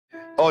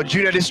Oh,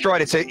 Junior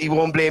destroyed it, so he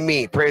won't blame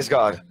me. Praise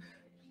God.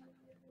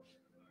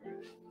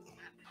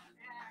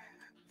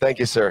 Thank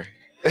you, sir.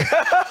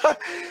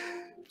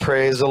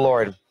 Praise the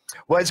Lord.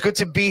 Well, it's good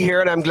to be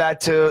here, and I'm glad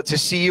to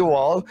see you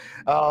all.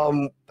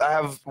 I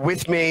have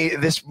with me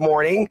this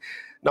morning,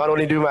 not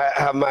only do I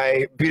have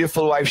my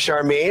beautiful wife,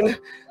 Charmaine,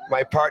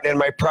 my partner and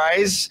my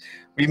prize.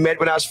 We met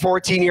when I was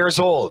 14 years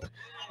old,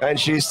 and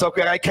she stuck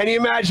with me. Can you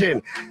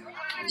imagine?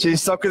 She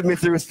stuck with me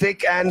through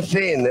thick and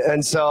thin.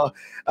 And so,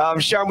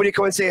 Charmaine, would you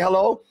come and say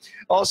hello?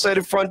 Also at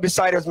the front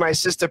beside us, my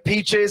sister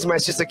Peaches, my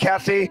sister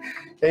Kathy.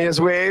 Can you just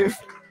wave?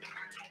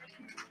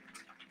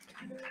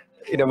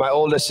 You know, my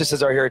older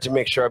sisters are here to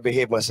make sure I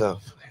behave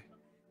myself.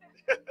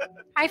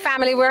 Hi,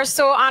 family. We're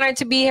so honored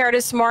to be here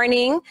this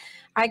morning.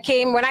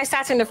 When I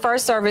sat in the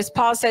first service,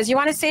 Paul says, you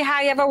want to say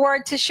hi, you have a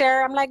word to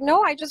share? I'm like,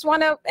 no, I just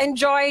want to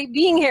enjoy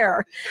being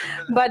here.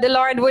 But the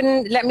Lord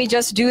wouldn't let me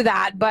just do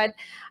that. But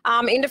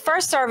in the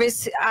first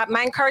service,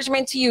 my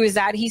encouragement to you is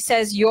that he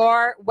says,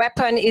 your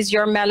weapon is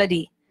your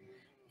melody.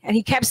 And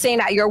he kept saying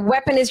that your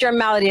weapon is your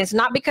melody. It's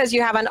not because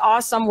you have an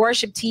awesome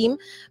worship team,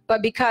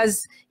 but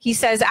because he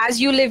says, as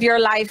you live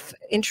your life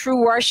in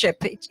true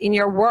worship, in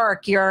your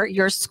work,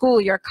 your school,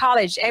 your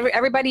college,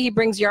 everybody he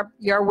brings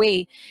your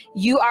way,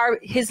 you are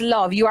his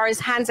love. You are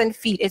his hands and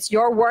feet. It's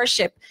your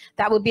worship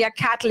that will be a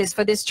catalyst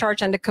for this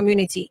church and the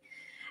community.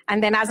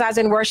 And then as I was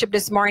in worship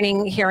this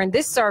morning here in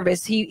this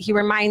service, he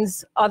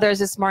reminds others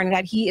this morning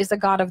that he is the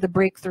God of the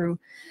breakthrough.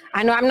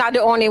 I know I'm not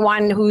the only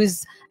one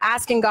who's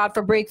asking God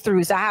for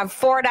breakthroughs. I have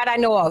 4 that I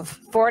know of,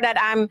 4 that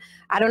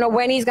I don't know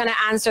when he's going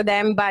to answer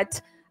them,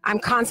 but I'm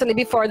constantly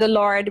before the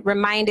Lord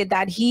reminded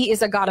that he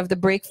is a God of the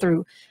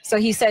breakthrough. So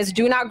he says,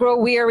 do not grow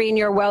weary in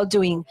your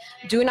well-doing.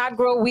 Do not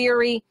grow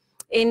weary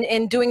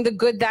in doing the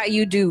good that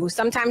you do.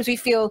 Sometimes we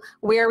feel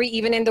weary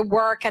even in the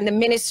work and the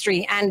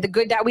ministry and the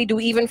good that we do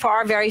even for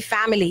our very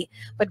family.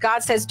 But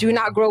God says, do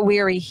not grow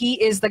weary.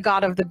 He is the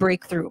God of the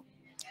breakthrough.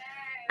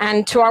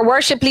 And to our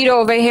worship leader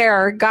over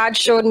here, God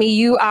showed me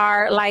you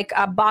are like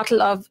a bottle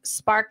of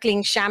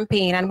sparkling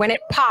champagne. And when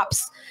it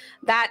pops,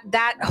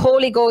 that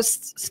Holy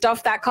Ghost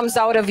stuff that comes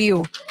out of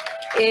you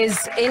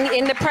is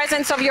in the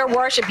presence of your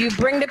worship. You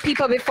bring the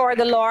people before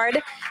the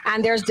Lord,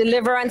 and there's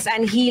deliverance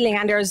and healing,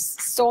 and there's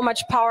so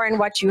much power in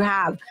what you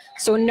have.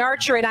 So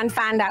nurture it and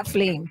fan that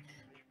flame.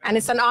 And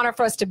it's an honor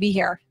for us to be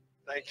here.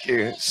 Thank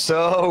you.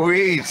 So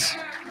sweet.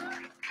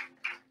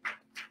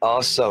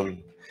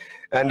 Awesome.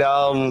 And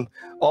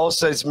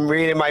also, it's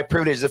really my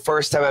privilege. The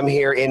first time I'm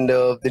here in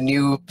the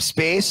new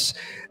space.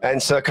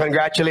 And so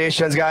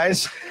congratulations,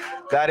 guys.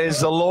 That is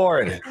the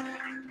Lord.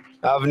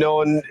 I've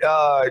known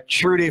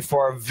Trudy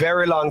for a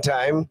very long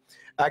time.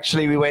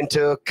 Actually, we went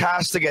to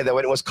CAST together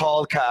when it was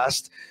called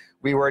CAST.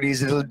 We were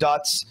these little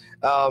dots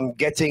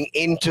getting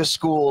into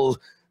school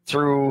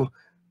through,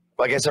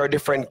 I guess, our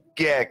different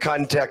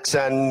contexts.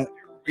 And,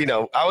 you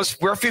know,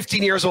 we're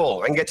 15 years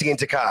old and getting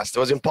into CAST. It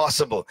was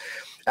impossible.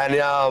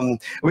 And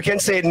we can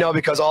say it now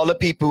because all the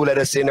people who let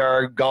us in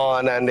are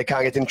gone and they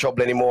can't get in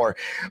trouble anymore.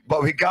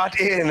 But we got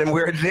in and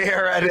we're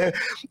there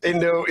in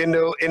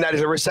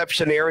that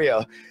reception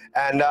area.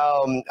 And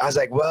I was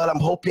like, well,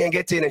 I'm hoping I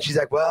get in. And she's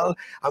like, well,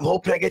 I'm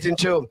hoping I get in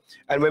too.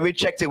 And when we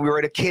checked it, we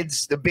were the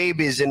kids, the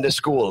babies in the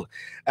school.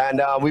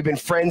 And we've been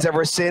friends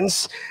ever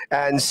since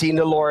and seen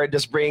the Lord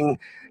just bring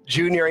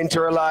Junior into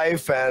her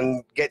life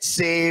and get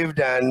saved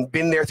and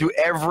been there through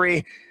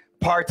every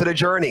part of the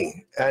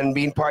journey. And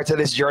being part of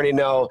this journey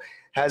now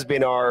has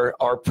been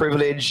our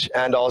privilege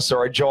and also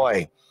our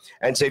joy.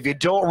 And so if you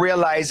don't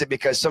realize it,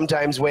 because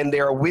sometimes when they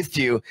are with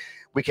you,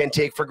 we can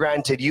take for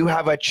granted, you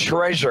have a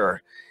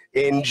treasure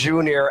in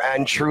Junior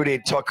and Trudy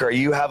Tucker.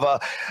 You have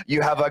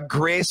a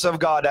grace of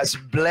God that's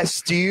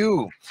blessed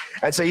you.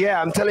 And so,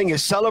 yeah, I'm telling you,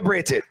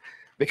 celebrate it.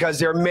 Because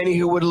there are many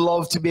who would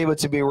love to be able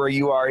to be where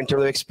you are in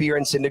terms of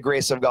experiencing the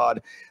grace of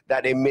God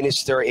that they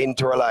minister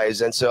into our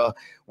lives. And so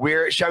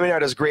Charmaine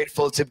and I is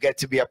grateful to get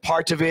to be a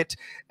part of it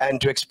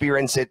and to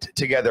experience it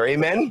together.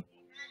 Amen?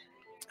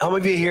 How many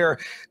of you here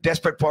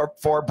desperate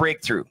for a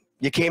breakthrough?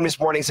 You came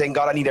this morning saying,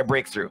 God, I need a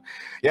breakthrough.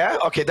 Yeah?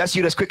 Okay, that's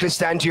you. Let's quickly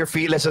stand to your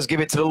feet. Let's just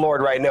give it to the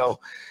Lord right now.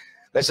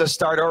 Let's just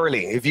start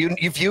early.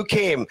 If you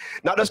came,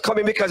 not just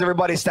coming because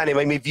everybody's standing,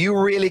 I mean, if you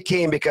really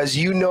came because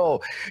you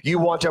know you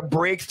want a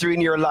breakthrough in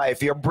your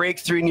life, your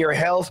breakthrough in your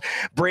health,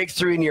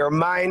 breakthrough in your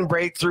mind,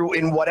 breakthrough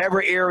in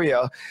whatever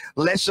area,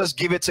 let's just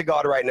give it to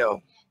God right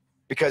now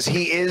because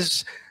he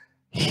is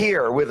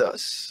here with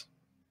us.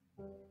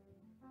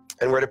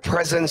 And where the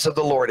presence of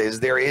the Lord is,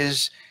 there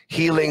is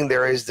healing,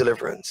 there is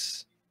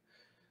deliverance.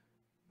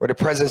 Where the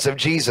presence of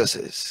Jesus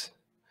is,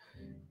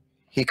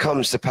 he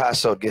comes to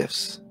pass out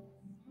gifts.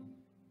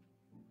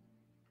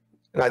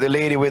 Now, the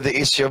lady with the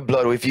issue of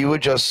blood, if you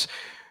would just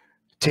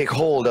take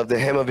hold of the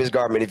hem of his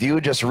garment, if you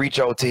would just reach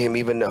out to him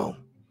even now,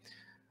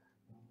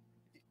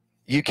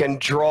 you can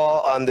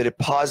draw on the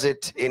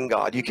deposit in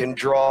God. You can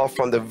draw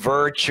from the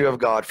virtue of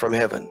God from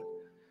heaven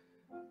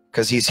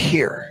because he's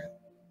here.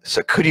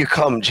 So could you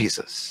come,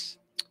 Jesus,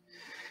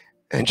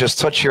 and just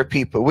touch your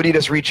people? Would you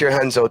just reach your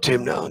hands out to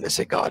him now and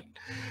say, God,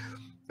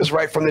 just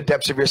right from the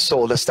depths of your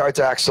soul, let's start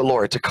to ask the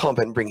Lord to come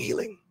and bring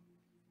healing.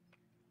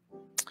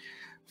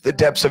 the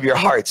depths of your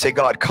heart, say,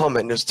 God, come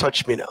and just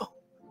touch me now.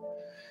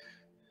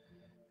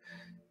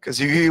 Because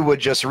if you would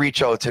just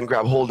reach out and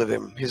grab hold of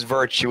him, his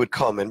virtue would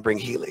come and bring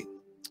healing.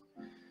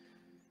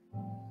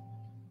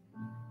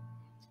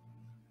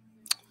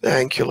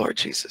 Thank you, Lord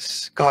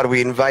Jesus. God, we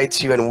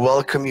invite you and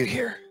welcome you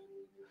here.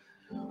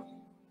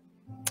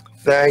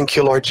 Thank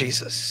you, Lord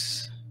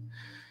Jesus.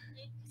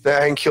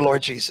 Thank you,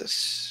 Lord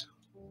Jesus.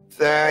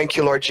 Thank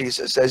you, Lord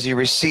Jesus, as you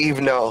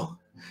receive now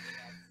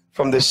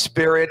from the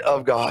Spirit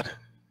of God.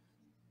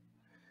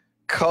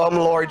 Come,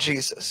 Lord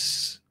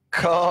Jesus.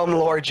 Come,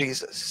 Lord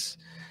Jesus.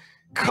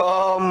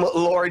 Come,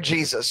 Lord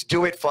Jesus.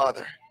 Do it,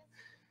 Father.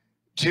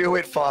 Do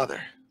it,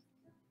 Father.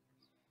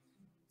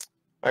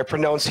 I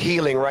pronounce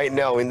healing right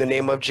now in the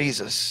name of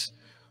Jesus.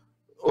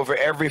 Over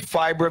every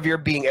fiber of your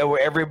being, over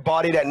every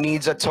body that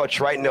needs a touch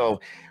right now,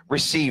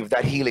 receive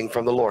that healing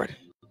from the Lord.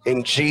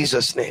 In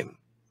Jesus' name.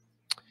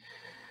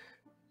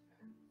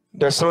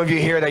 There's some of you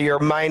here that your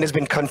mind has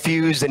been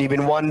confused and you've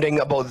been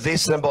wondering about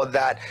this and about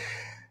that.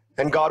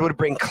 And God would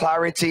bring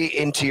clarity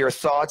into your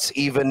thoughts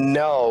even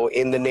now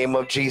in the name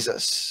of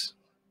Jesus.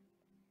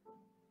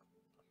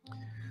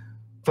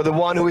 For the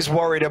one who is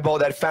worried about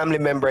that family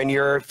member and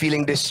you're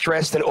feeling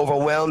distressed and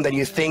overwhelmed and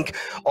you think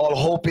all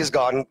hope is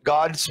gone,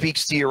 God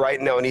speaks to you right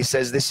now and he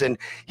says, listen,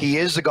 he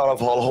is the God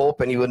of all hope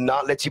and he will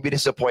not let you be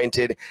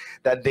disappointed,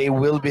 that they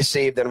will be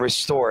saved and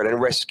restored and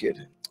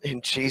rescued.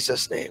 In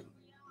Jesus' name.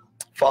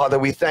 Father,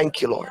 we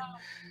thank you, Lord.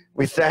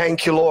 We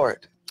thank you,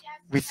 Lord.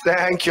 We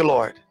thank you,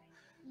 Lord.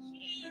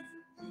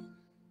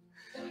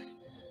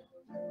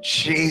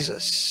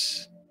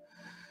 Jesus.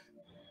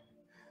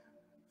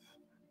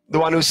 The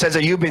one who says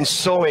that you've been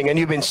sowing and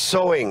you've been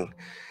sowing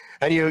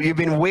and you've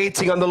been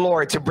waiting on the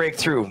Lord to break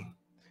through.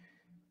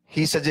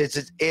 He says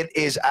it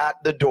is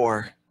at the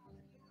door.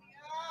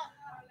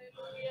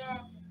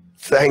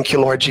 Thank you,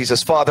 Lord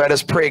Jesus. Father, I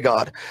just pray,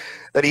 God,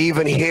 that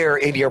even here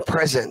in your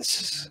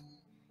presence,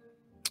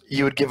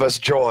 you would give us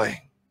joy.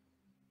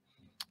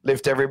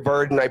 Lift every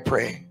burden, I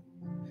pray.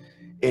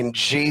 In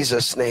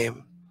Jesus'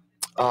 name,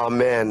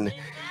 amen.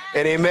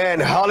 And amen.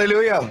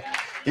 Hallelujah.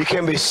 You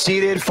can be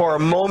seated for a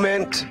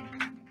moment.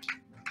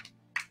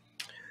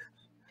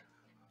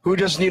 Who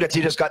just knew that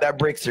you just got that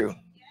breakthrough?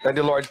 And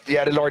the Lord,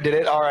 yeah, the Lord did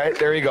it. All right,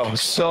 there you go.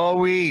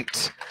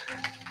 Sweet.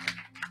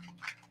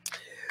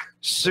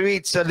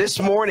 Sweet. So this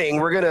morning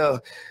we're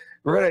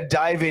gonna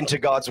dive into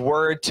God's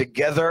word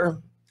together.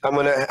 I'm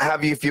gonna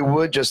have you, if you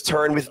would, just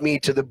turn with me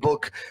to the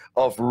book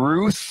of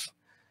Ruth.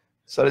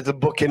 So it's a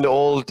book in the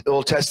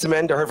Old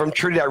Testament. I heard from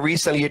Trudy that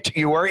recently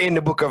you were in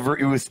the book of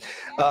Ruth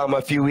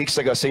a few weeks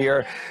ago.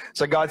 So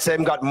God said,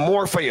 "I've got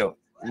more for you."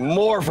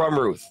 More from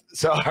Ruth.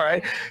 So, all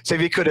right. So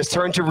if you could just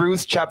turn to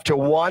Ruth chapter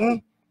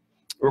 1.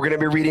 We're going to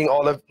be reading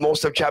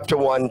most of chapter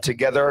 1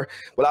 together.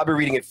 Well, I'll be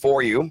reading it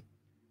for you.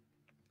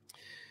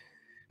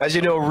 As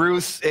you know,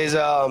 Ruth is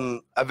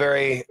a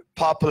very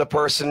popular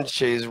person.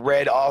 She's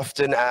read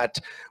often at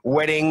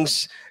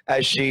weddings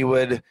as she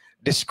would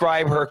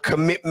describe her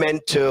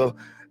commitment to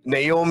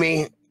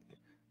Naomi.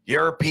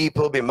 Your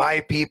people be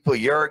my people.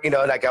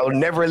 Like I will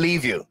never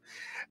leave you.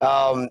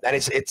 And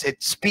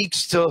it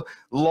speaks to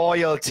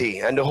loyalty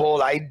and the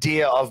whole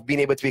idea of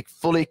being able to be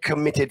fully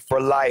committed for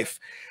life.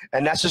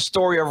 And that's the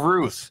story of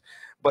Ruth.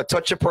 But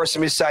touch a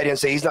person beside you and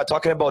say, he's not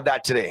talking about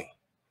that today.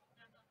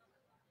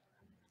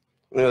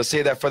 We'll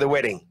say that for the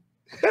wedding.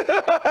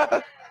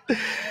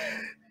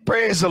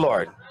 Praise the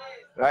Lord.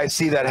 I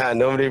see that hand.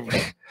 Nobody.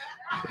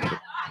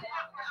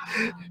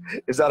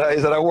 Is that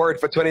a word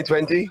for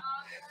 2020?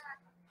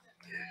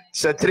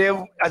 So today,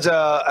 as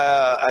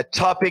a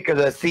topic, as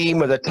a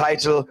theme, as a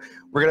title,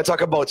 we're going to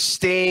talk about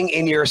staying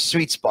in your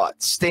sweet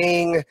spot,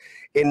 staying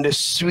in the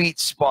sweet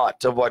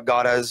spot of what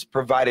God has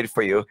provided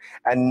for you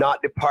and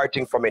not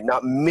departing from it,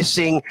 not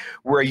missing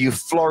where you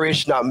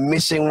flourish, not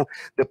missing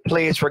the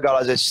place where God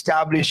has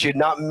established you,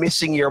 not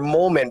missing your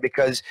moment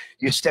because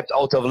you stepped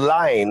out of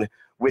line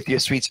with your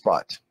sweet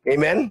spot.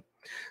 Amen?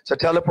 So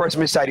tell the person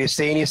beside you,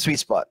 stay in your sweet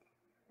spot.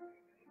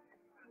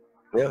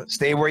 Yeah,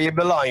 stay where you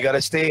belong. You got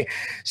to stay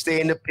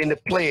in the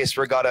place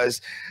where God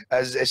has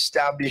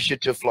established you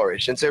to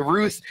flourish. And so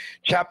Ruth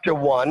chapter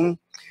 1,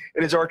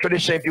 it is our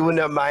tradition, if you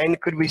wouldn't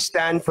mind, could we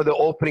stand for the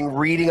opening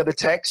reading of the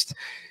text?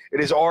 It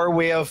is our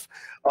way of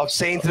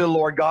saying to the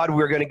Lord God,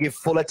 we're going to give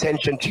full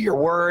attention to your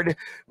word.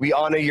 We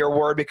honor your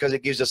word because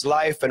it gives us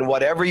life, and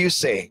whatever you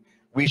say,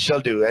 we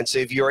shall do. And so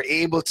if you're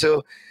able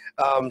to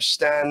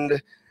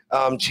stand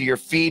to your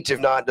feet, if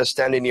not, just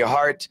stand in your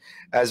heart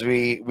as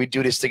we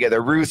do this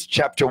together. Ruth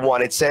chapter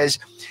 1, it says,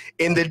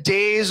 in the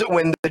days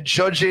when the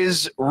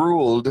judges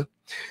ruled,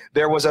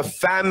 there was a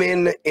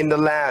famine in the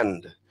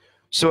land.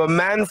 So a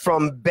man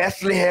from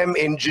Bethlehem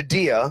in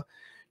Judea,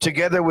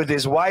 together with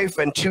his wife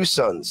and 2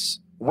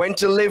 sons, went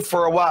to live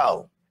for a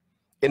while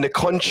in the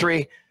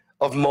country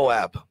of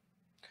Moab.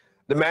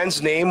 The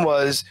man's name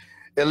was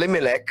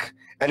Elimelech,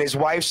 and his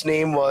wife's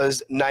name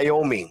was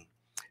Naomi.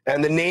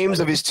 And the names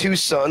of his 2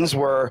 sons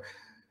were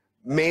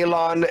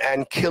Mahlon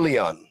and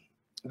Chilion.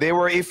 They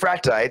were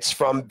Ephrathites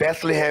from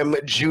Bethlehem,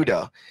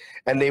 Judah,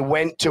 and they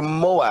went to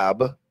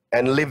Moab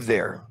and lived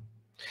there.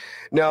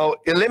 Now,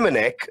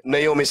 Elimelech,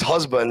 Naomi's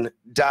husband,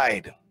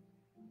 died,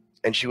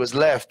 and she was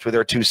left with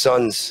her 2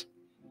 sons.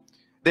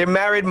 They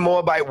married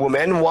Moabite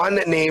women, one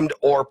named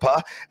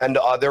Orpah and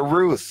the other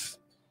Ruth.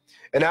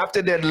 And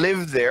after they had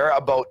lived there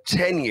about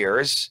 10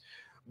 years,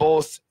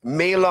 both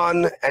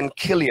Mahlon and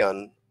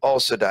Chilion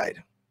also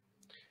died.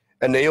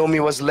 And Naomi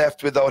was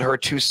left without her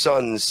 2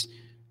 sons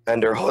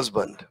and her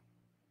husband.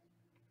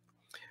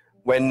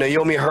 When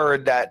Naomi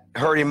heard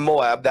in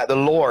Moab that the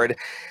Lord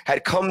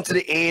had come to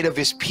the aid of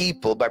his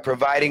people by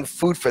providing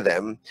food for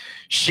them,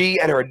 she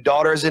and her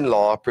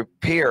daughters-in-law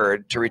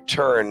prepared to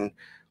return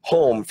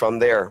home from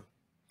there.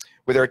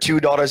 With her 2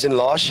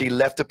 daughters-in-law, she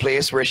left the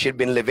place where she had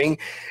been living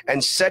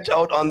and set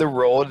out on the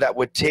road that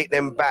would take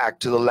them back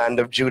to the land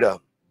of Judah.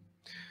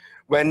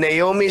 Then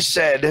Naomi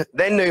said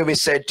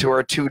to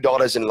her 2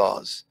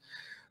 daughters-in-laws,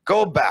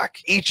 "Go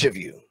back, each of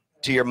you,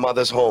 to your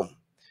mother's home.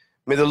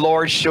 May the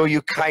Lord show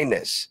you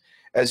kindness,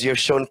 as you have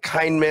shown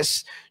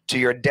kindness to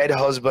your dead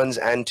husbands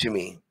and to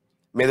me.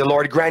 May the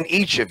Lord grant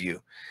each of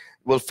you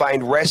will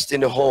find rest in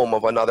the home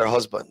of another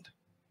husband."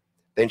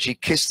 Then she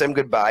kissed them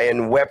goodbye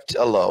and wept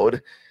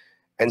aloud,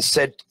 and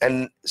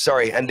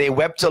they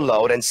wept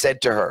aloud and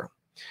said to her,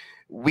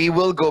 "We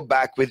will go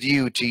back with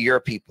you to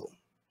your people."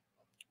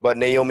 But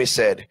Naomi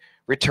said,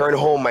 "Return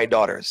home, my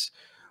daughters.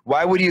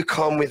 Why would you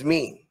come with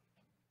me?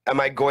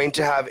 Am I going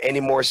to have any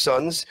more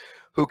sons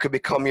who could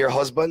become your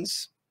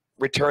husbands?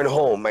 Return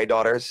home, my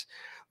daughters.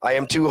 I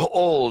am too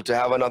old to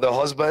have another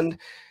husband,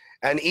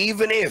 and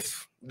even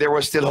if there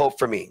was still hope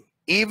for me,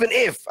 even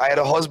if I had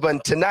a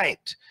husband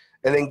tonight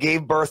and then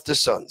gave birth to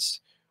sons,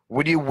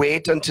 would you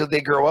wait until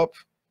they grow up?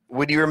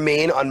 Would you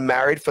remain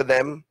unmarried for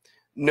them?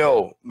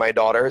 No, my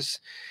daughters.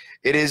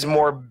 It is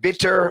more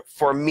bitter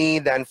for me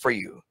than for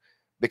you,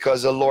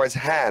 because the Lord's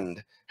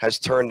hand has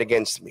turned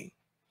against me."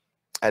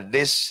 At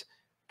this,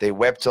 they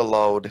wept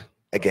aloud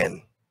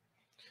again.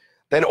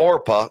 Then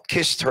Orpah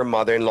kissed her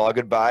mother-in-law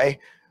goodbye,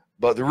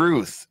 but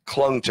Ruth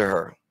clung to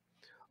her.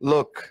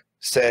 "Look,"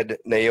 said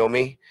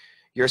Naomi,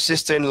 "your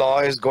sister-in-law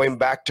is going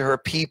back to her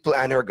people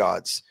and her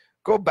gods.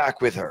 Go back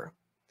with her."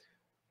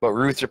 But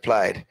Ruth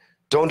replied,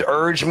 "Don't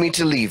urge me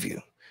to leave you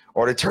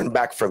or to turn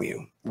back from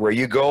you. Where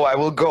you go, I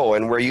will go,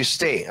 and where you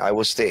stay, I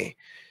will stay.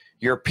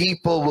 Your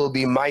people will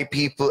be my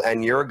people,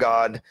 and your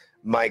God,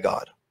 my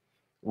God.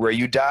 Where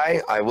you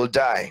die, I will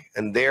die,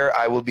 and there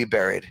I will be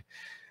buried.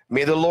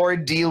 May the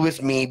Lord deal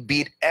with me,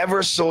 be it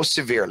ever so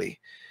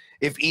severely,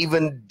 if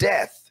even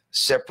death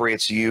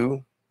separates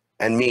you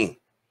and me."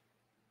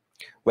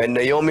 When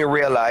Naomi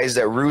realized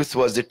that Ruth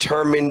was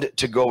determined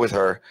to go with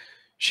her,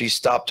 she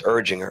stopped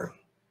urging her.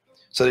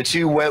 So the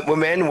 2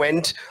 women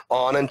went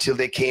on until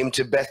they came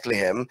to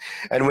Bethlehem.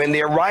 And when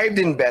they arrived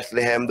in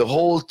Bethlehem, the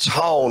whole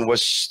town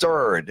was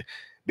stirred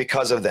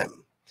because of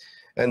them.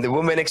 And the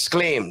woman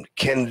exclaimed,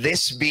 "Can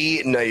this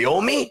be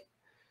Naomi?"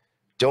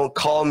 "Don't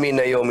call me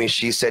Naomi,"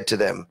 she said to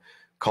them.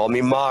 "Call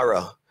me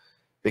Mara,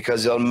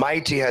 because the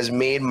Almighty has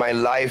made my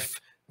life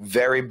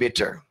very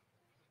bitter.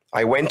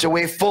 I went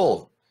away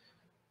full,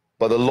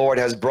 but the Lord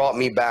has brought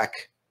me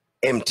back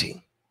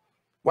empty.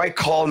 Why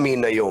call me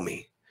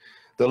Naomi?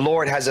 The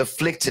Lord has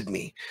afflicted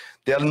me.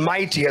 The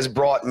Almighty has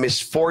brought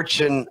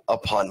misfortune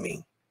upon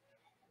me."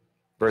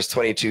 Verse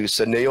 22,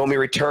 so Naomi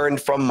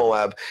returned from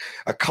Moab,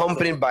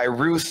 accompanied by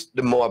Ruth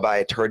the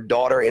Moabite, her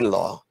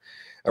daughter-in-law,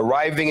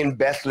 arriving in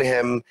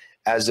Bethlehem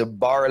as the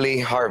barley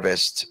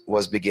harvest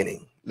was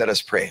beginning. Let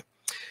us pray.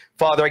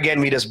 Father, again,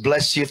 we just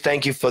bless you.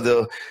 Thank you for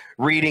the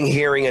reading,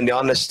 hearing, and the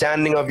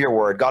understanding of your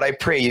word. God, I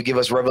pray you give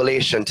us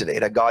revelation today,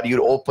 that God, you'd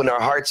open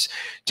our hearts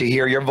to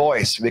hear your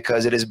voice,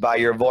 because it is by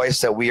your voice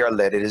that we are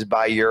led. It is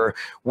by your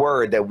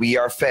word that we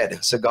are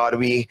fed. So God,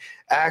 we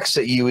ask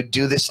that you would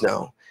do this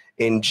now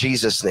in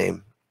Jesus'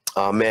 name.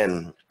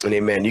 Amen and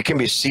amen. You can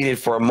be seated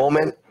for a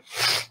moment.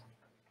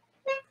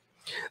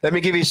 Let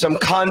me give you some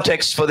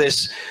context for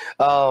this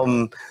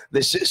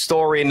this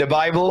story in the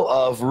Bible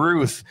of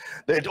Ruth.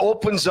 It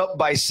opens up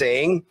by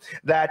saying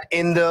that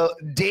in the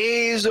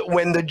days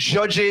when the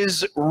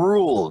judges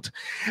ruled,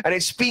 and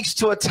it speaks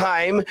to a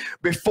time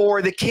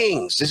before the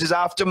kings. This is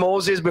after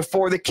Moses,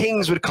 before the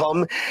kings would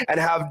come and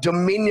have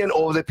dominion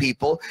over the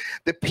people.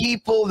 The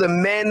people, the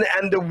men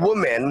and the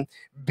women,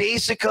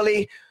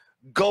 basically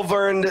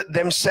governed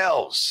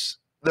themselves.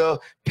 The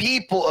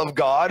people of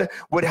God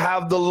would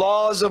have the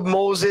laws of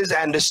Moses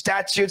and the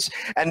statutes,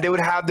 and they would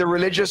have the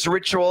religious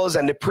rituals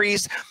and the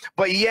priests,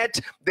 but yet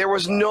there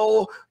was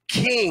no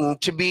king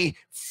to be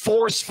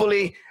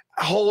forcefully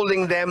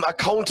holding them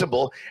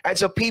accountable. And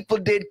so people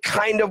did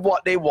kind of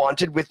what they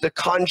wanted with the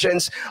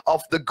conscience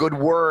of the good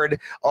word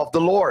of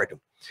the Lord.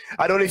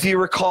 I don't know if you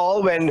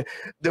recall when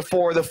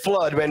before the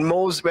flood, when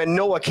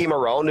Noah came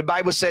around, the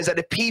Bible says that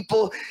the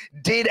people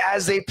did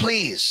as they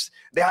pleased.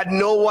 They had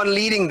no one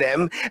leading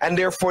them, and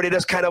therefore they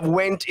just kind of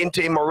went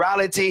into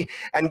immorality,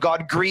 and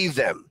God grieved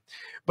them.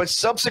 But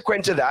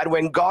subsequent to that,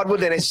 when God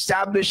would then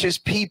establish his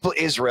people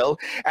Israel,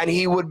 and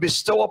he would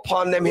bestow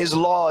upon them his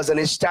laws and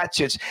his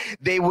statutes,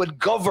 they would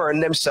govern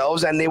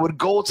themselves, and they would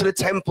go to the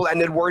temple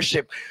and they'd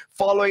worship,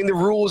 following the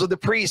rules of the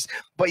priest.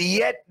 But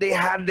yet they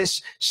had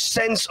this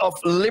sense of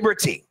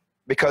liberty.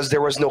 because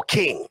there was no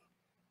king.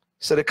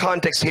 So the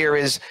context here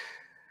is,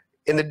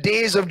 in the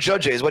days of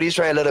Judges, what he's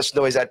trying to let us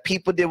know is that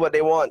people did what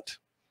they want.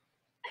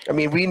 I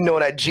mean, we know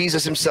that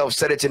Jesus himself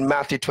said it in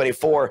Matthew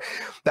 24,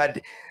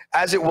 that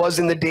as it was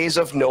in the days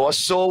of Noah,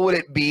 so will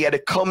it be at the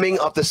coming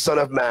of the Son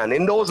of Man.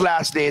 In those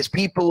last days,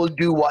 people will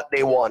do what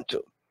they want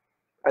to.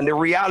 And the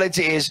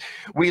reality is,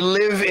 we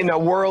live in a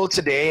world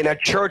today, in a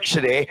church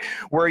today,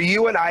 where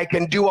you and I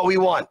can do what we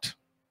want.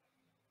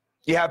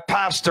 You have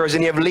pastors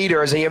and you have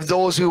leaders and you have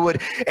those who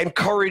would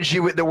encourage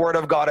you with the word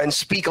of God and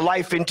speak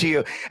life into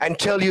you and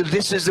tell you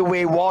this is the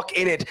way, walk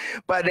in it.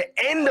 But at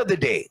the end of the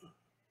day,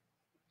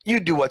 you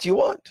do what you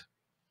want.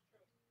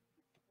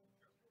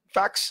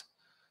 Facts.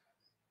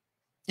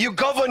 You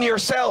govern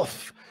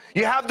yourself.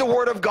 You have the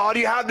word of God,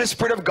 you have the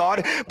Spirit of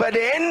God, but at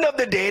the end of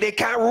the day, they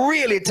can't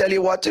really tell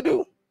you what to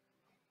do.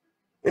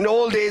 In the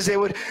old days, they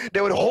would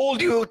hold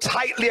you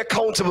tightly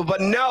accountable, but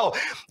now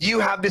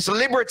you have this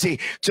liberty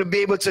to be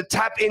able to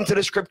tap into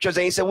the scriptures.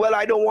 And you say, well,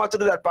 I don't want to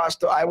do that,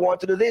 Pastor. I want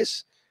to do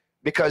this,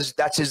 because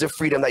that is the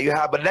freedom that you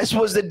have. But this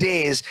was the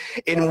days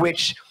in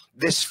which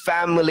this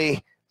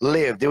family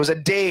lived. There was a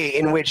day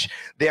in which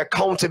the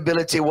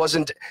accountability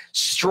wasn't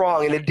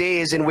strong, in the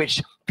days in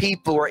which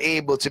people were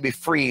able to be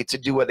free to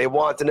do what they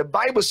want. And the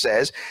Bible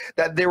says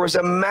that there was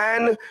a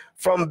man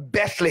from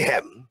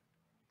Bethlehem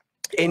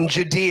in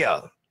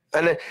Judea.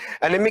 And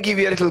let me give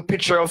you a little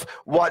picture of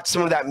what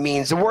some of that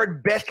means. The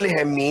word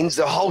Bethlehem means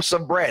the house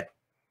of bread.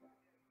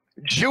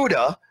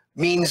 Judah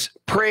means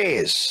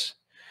praise.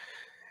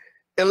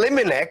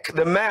 Elimelech,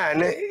 the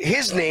man,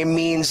 his name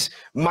means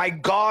my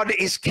God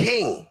is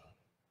king.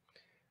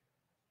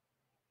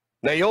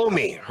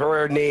 Naomi,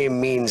 her name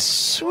means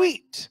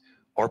sweet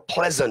or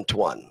pleasant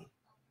one.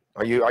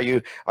 Are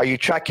you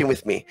tracking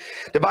with me?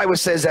 The Bible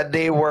says that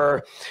they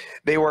were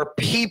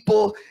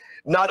people.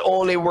 Not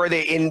only were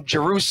they in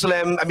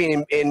Jerusalem,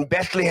 in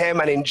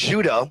Bethlehem and in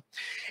Judah,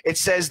 it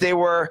says they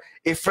were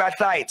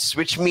Ephrathites,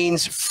 which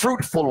means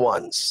fruitful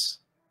ones.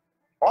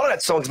 All of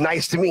that sounds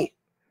nice to me.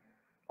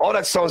 All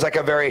that sounds like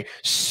a very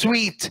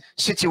sweet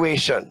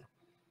situation.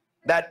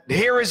 That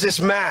here is this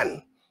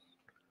man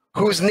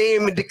whose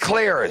name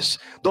declares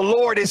the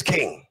Lord is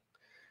king.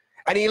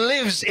 And he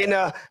lives in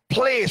a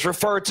place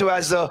referred to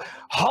as the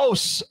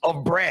house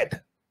of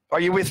bread. Are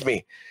you with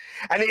me?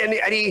 And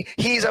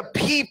he's a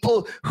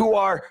people who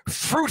are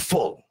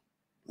fruitful.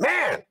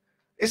 Man,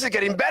 this is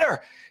getting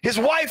better. His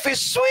wife is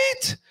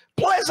sweet,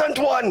 pleasant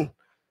one.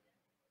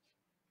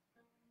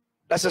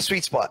 That's a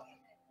sweet spot.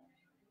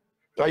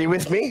 Are you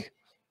with me?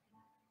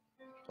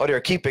 Oh,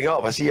 they're keeping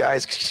up. I see your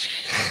eyes.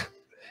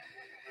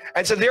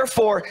 And so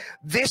therefore,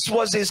 this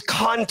was his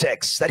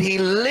context, that he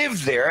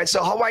lived there. And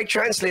so how I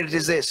translate it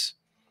is this.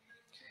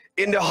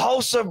 In the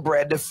house of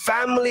bread, the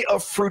family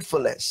of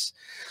fruitfulness,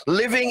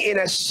 living in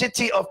a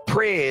city of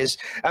praise,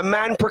 a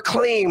man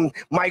proclaimed,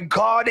 my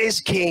God is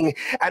king,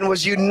 and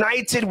was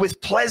united with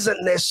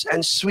pleasantness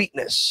and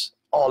sweetness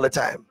all the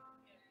time.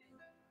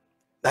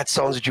 That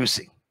sounds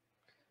juicy.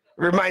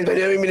 Reminds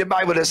me, the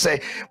Bible does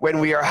say, when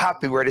we are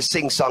happy, we're to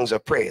sing songs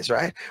of praise,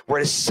 right? We're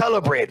to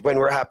celebrate when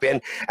we're happy.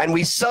 And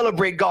we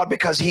celebrate God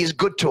because he is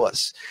good to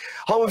us.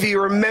 How many of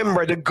you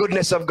remember the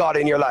goodness of God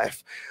in your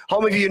life? How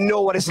many of you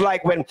know what it's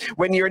like when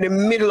you're in the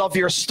middle of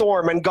your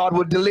storm and God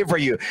will deliver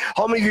you?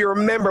 How many of you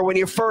remember when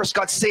you first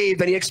got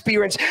saved and you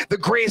experienced the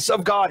grace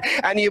of God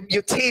and you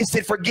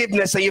tasted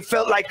forgiveness and you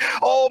felt like,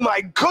 oh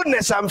my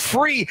goodness, I'm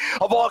free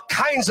of all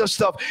kinds of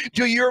stuff?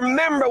 Do you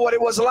remember what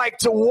it was like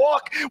to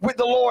walk with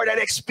the Lord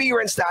and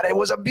experience that? It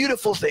was a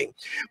beautiful thing.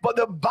 But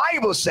the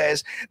Bible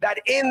says that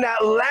in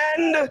that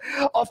land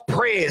of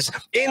praise,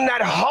 in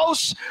that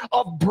house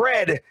of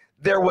bread,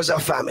 there was a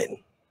famine.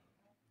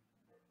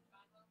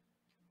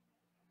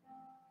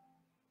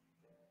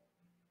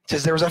 It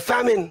says there was a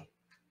famine.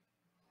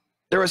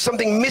 There was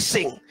something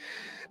missing.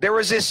 There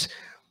was this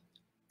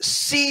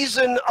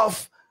season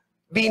of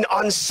being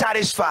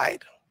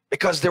unsatisfied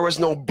because there was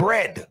no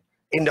bread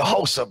in the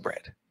house of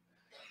bread.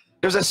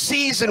 There's a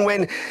season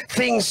when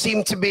things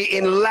seemed to be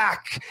in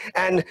lack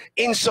and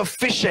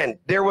insufficient.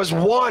 There was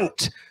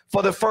want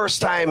for the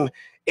first time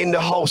in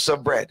the house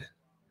of bread.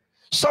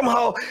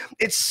 Somehow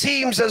it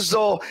seems as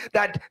though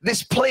that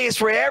this place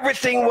where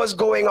everything was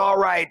going all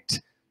right,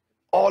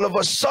 all of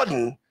a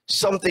sudden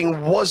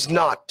something was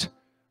not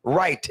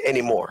right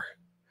anymore.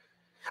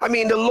 I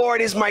mean, the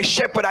Lord is my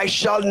shepherd, I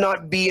shall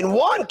not be in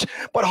want.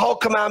 But how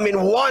come I'm in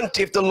want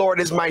if the Lord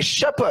is my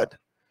shepherd?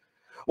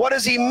 What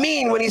does he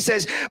mean when he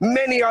says,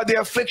 many are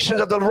the afflictions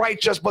of the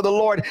righteous, but the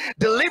Lord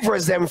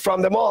delivers them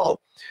from them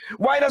all?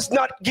 Why does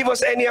not give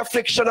us any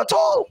affliction at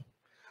all?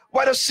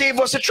 Why does save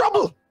us the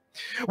trouble?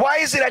 Why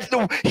is it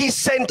that he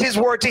sent his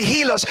word to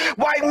heal us?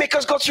 Why make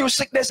us go through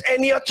sickness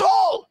any at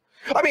all?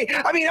 I mean,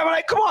 I'm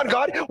like, come on,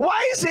 God.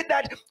 Why is it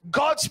that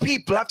God's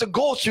people have to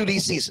go through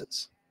these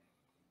seasons?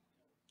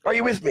 Are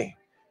you with me?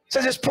 It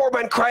says this poor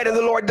man cried and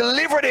the Lord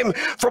delivered him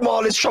from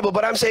all his trouble.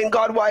 But I'm saying,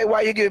 God, why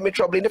are you giving me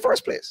trouble in the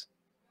first place?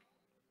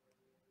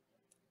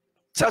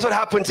 So that's what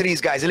happened to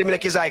these guys.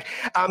 Elimelech is like,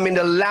 I'm in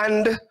the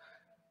land,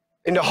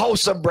 in the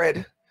house of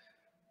bread,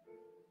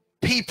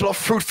 people of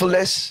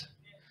fruitfulness,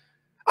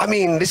 I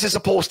mean, this is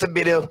supposed to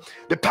be the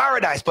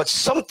paradise, but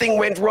something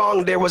went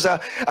wrong. There was a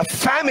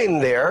famine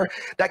there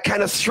that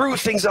kind of threw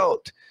things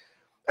out.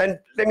 And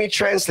let me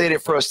translate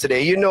it for us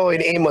today. You know,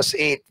 in Amos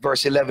 8,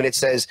 verse 11, it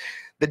says,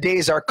 the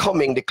days are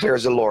coming,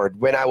 declares the Lord,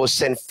 when I will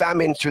send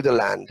famine through the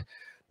land.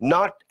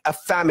 Not a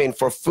famine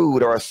for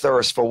food or a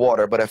thirst for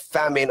water, but a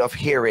famine of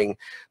hearing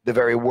the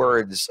very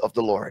words of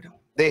the Lord.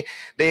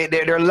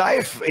 Their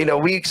life, you know,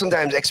 we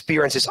sometimes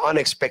experience this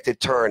unexpected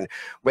turn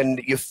when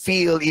you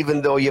feel,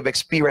 even though you've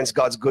experienced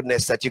God's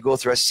goodness, that you go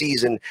through a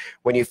season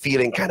when you're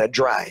feeling kind of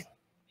dry.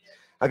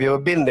 Have you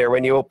ever been there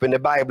when you open the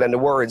Bible and the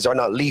words are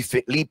not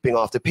leaping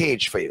off the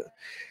page for you?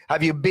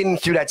 Have you been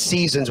through that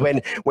seasons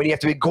when you have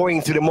to be going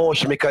through the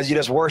motion because you're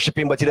just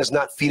worshiping, but you're just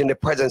not feeling the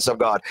presence of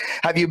God?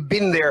 Have you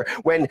been there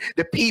when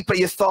the people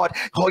you thought,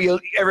 oh,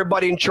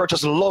 everybody in church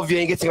just love you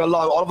and getting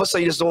along, all of a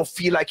sudden you just don't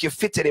feel like you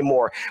fit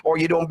anymore, or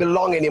you don't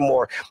belong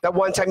anymore? That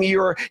one time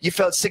you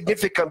felt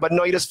significant, but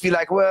now you just feel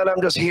like, well,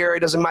 I'm just here.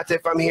 It doesn't matter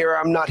if I'm here or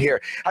I'm not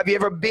here. Have you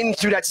ever been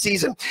through that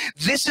season?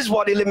 This is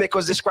what Elimelech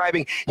was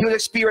describing. He was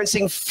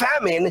experiencing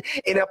famine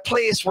in a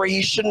place where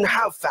he shouldn't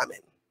have famine,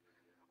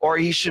 or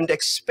he shouldn't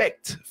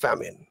expect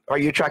famine. Are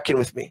you tracking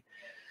with me?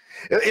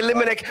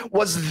 Elimelech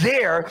was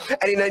there,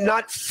 and in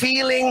not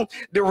feeling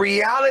the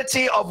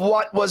reality of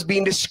what was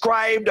being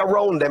described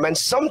around them. And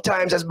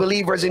sometimes as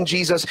believers in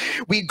Jesus,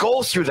 we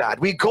go through that.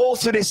 We go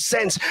through this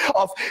sense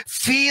of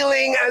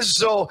feeling as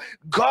though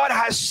God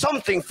has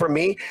something for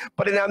me,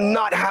 but then I'm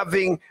not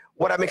having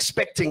what I'm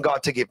expecting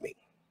God to give me.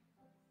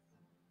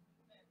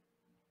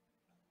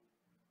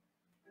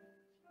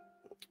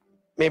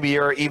 Maybe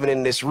you're even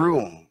in this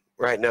room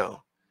right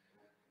now,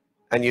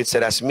 and you'd say,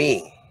 that's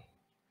me,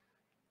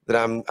 that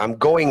I'm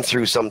going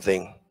through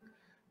something,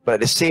 but at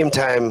the same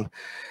time,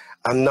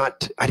 I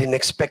didn't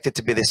expect it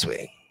to be this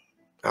way.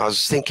 I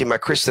was thinking my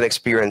Christian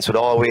experience would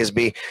always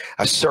be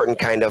a certain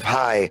kind of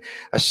high,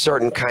 a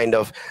certain kind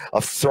of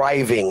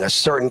thriving, a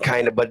certain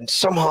kind of, but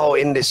somehow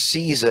in this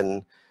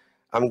season,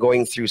 I'm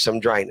going through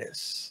some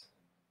dryness.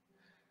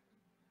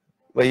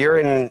 But you're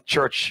in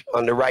church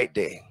on the right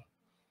day,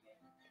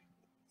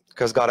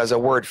 because God has a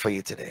word for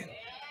you today.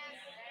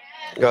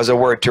 God has a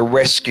word to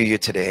rescue you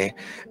today,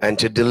 and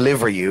to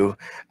deliver you,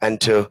 and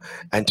to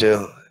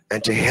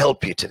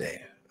help you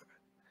today.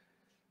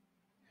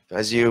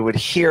 As you would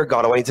hear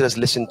God, I want you to just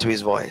listen to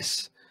his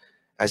voice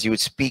as you would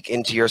speak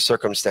into your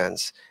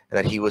circumstance, and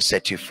that he will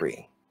set you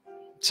free.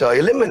 So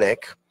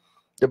Elimelech,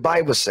 the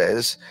Bible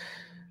says,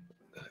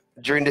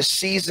 during the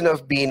season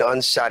of being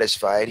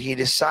unsatisfied, he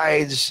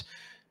decides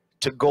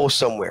to go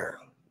somewhere.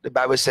 The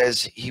Bible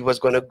says he was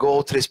going to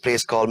go to this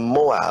place called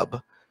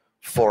Moab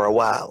for a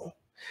while.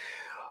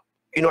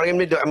 You know what I'm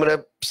going to do? I'm going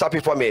to stop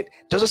you for a minute.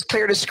 Just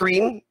clear the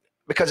screen,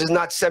 because it's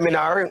not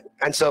seminar.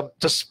 And so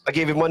I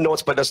gave you one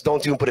notes, but just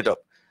don't even put it up.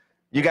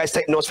 You guys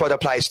take notes for what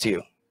applies to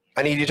you.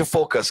 I need you to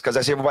focus, because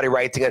I see everybody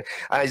writing it.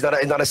 It's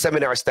not a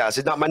seminar style.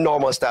 It's not my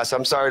normal style. So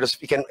I'm sorry.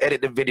 You can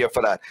edit the video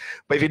for that.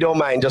 But if you don't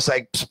mind, just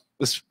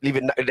leave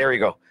it. There you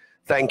go.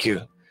 Thank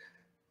you.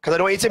 Because I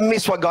don't want you to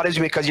miss what God is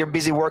doing, because you're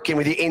busy working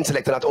with the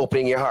intellect and not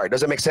opening your heart.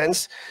 Does that make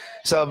sense?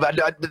 So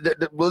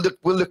we'll do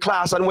the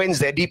class on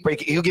Wednesday. Deeper,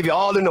 he'll give you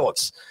all the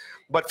notes.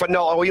 But for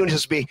now, I want you to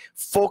just be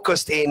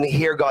focused in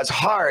hear God's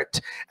heart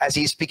as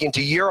he's speaking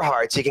to your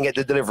heart, so you can get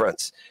the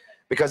deliverance.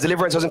 Because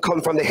deliverance doesn't come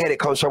from the head, it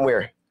comes from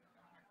where?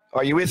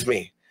 Are you with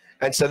me?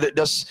 And so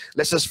let's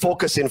just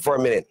focus in for a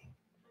minute.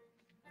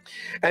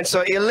 And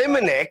so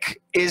Elimelech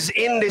is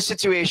in this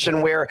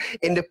situation where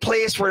in the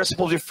place where there's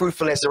supposed to be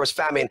fruitfulness, there was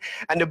famine.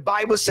 And the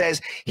Bible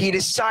says he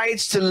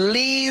decides to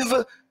leave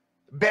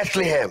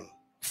Bethlehem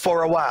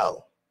for a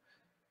while.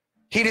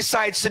 He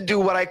decides to do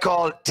what I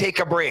call take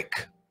a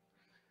break.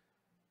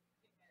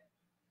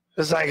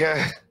 It's like,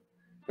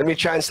 let me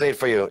translate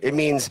for you. It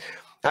means,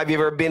 have you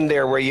ever been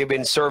there where you've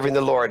been serving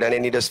the Lord and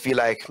then you just feel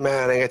like,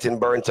 man, I'm getting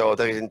burnt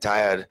out, I'm getting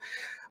tired.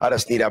 I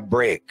just need a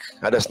break.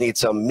 I just need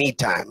some me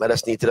time. I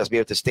just need to just be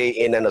able to stay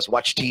in and just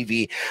watch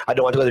TV. I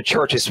don't want to go to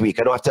church this week.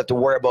 I don't have to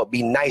worry about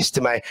being nice to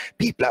my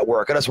people at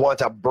work. I just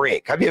want a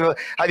break. Have you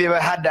ever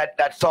had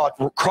that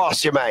thought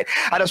cross your mind?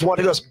 I just want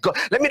to just go.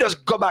 Let me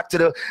just go back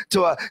to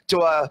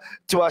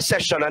a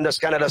session and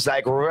just kind of just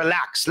like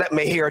relax. Let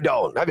me hear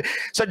down.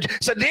 So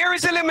there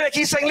is Elimelech.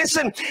 He's saying,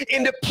 listen,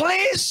 in the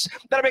place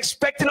that I'm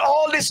expecting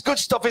all this good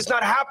stuff is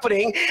not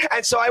happening,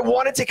 and so I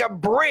want to take a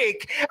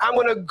break. I'm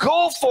going to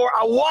go for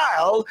a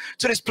while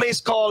to this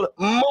place called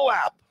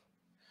Moab.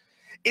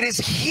 It is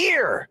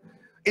here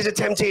is a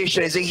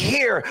temptation.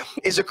 Here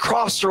is a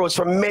crossroads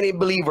for many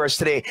believers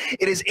today.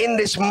 It is in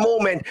this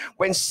moment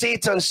when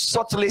Satan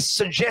subtly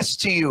suggests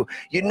to you,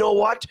 you know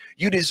what?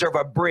 You deserve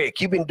a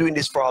break. You've been doing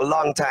this for a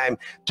long time.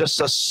 Just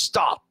to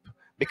stop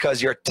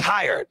because you're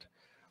tired.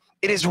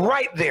 It is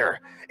right there.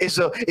 Is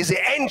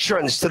the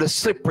entrance to the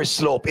slippery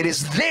slope. It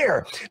is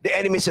there. The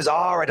enemy says,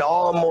 all right, I'll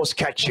almost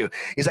catch you.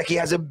 It's like he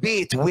has a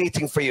bait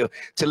waiting for you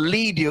to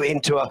lead you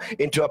into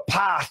a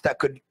path that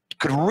could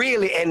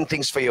really end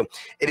things for you.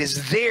 It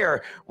is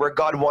there where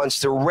God wants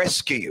to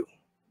rescue you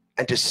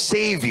and to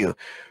save you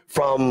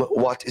from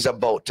what is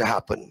about to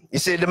happen. You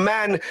see, the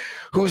man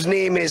whose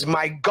name is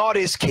My God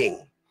is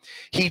King,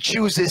 he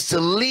chooses to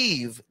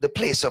leave the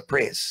place of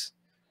praise.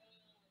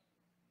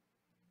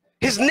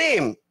 His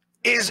name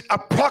is a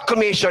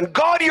proclamation.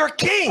 God, you're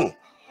King.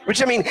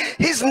 Which, I mean,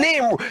 his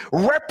name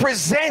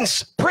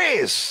represents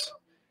praise.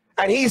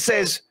 And he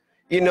says,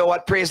 you know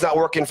what, praise not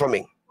working for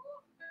me.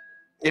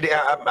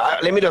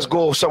 Let me just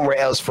go somewhere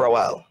else for a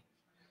while.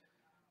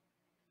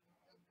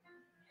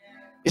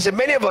 You see,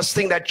 many of us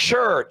think that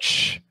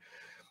church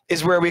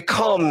is where we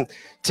come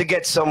to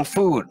get some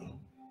food.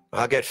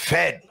 I'll get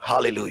fed.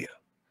 Hallelujah.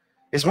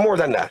 It's more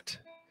than that.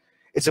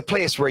 It's a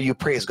place where you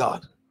praise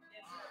God.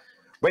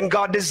 When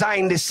God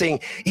designed this thing,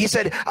 he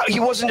said he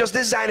wasn't just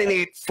designing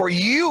it for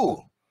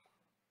you,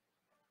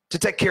 to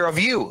take care of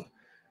you,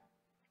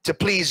 to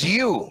please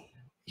you.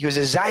 He was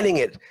designing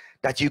it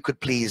that you could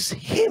please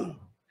him.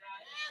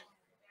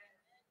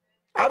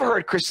 I've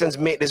heard Christians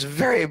make this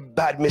very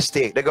bad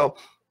mistake. They go,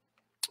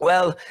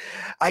 well,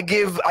 I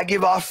give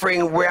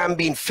offering where I'm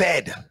being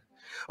fed,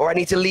 or I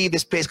need to leave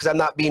this place because I'm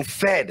not being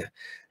fed.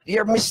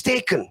 You're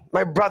mistaken,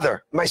 my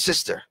brother, my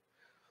sister.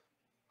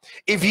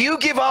 If you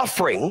give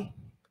offering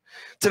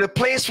to the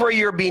place where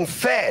you're being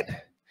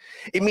fed,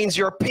 it means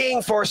you're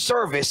paying for a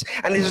service,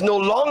 and it is no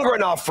longer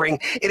an offering.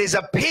 It is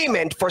a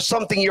payment for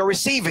something you're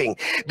receiving.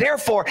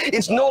 Therefore,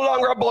 it's no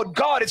longer about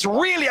God. It's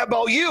really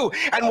about you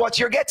and what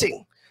you're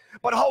getting.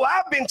 But how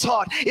I've been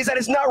taught is that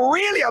it's not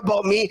really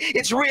about me.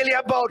 It's really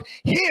about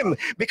him,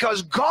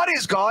 because God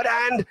is God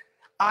and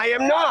I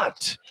am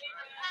not.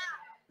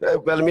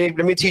 Well, let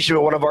me teach you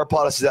one of our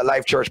policies at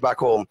Life Church back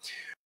home.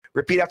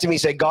 Repeat after me.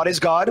 Say, God is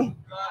God,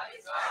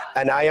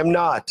 and I am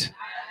not.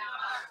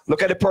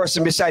 Look at the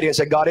person beside you and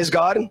say, God is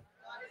God,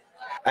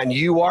 and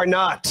you are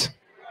not.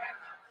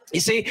 You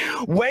see,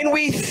 when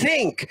we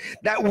think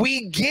that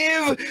we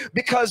give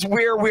because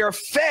we're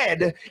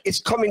fed,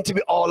 it's coming to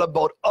be all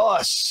about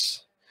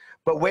us.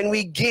 But when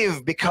we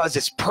give because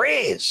it's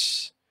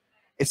praise,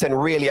 it's then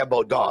really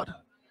about God.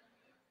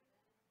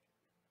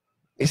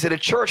 He said the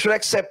church will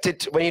accept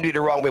it when you do it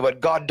the wrong way, but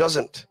God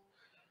doesn't.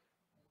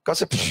 God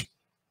said,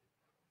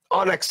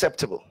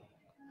 unacceptable.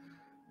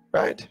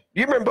 Right?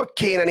 You remember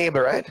Cain and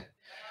Abel, right?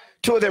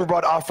 Two of them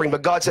brought offering,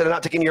 but God said, I'm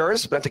not taking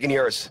yours, but I'm taking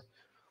yours.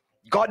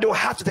 God don't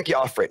have to take your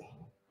offering.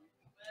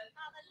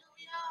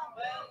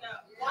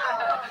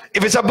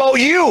 If it's about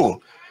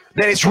you,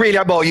 then it's really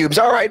about you. It's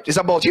all right, it's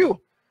about you.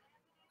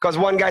 Because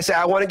one guy said,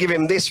 I want to give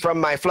him this from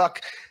my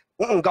flock.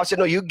 God said,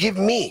 no, you give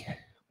me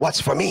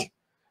what's for me.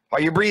 Are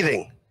you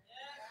breathing?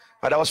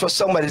 But that was for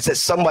somebody. It says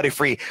somebody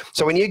free.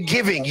 So when you're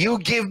giving, you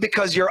give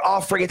because you're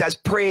offering it as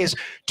praise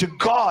to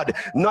God,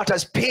 not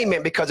as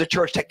payment because the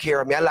church take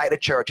care of me. I like the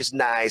church. It's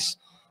nice.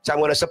 So I'm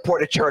going to support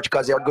the church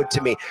because they're good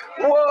to me.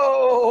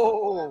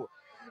 Whoa!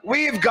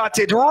 We've got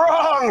it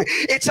wrong.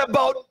 It's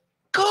about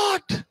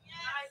God.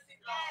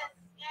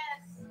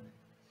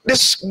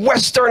 This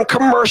Western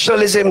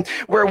commercialism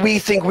where we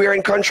think we're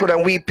in control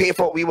and we pay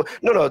for what we want.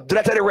 No, do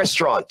that at a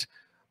restaurant.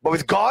 But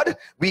with God,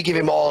 we give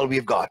him all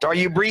we've got. Are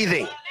you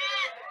breathing?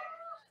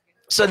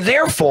 So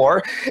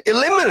therefore,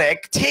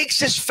 Elimelech takes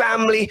his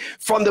family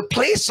from the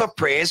place of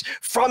praise,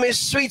 from his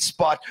sweet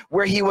spot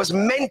where he was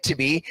meant to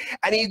be,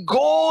 and he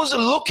goes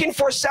looking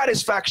for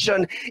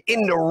satisfaction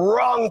in the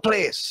wrong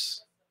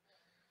place.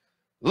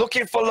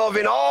 Looking for love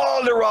in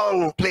all the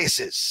wrong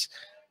places.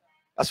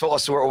 That's for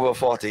us who are over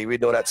 40. We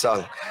know that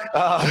song.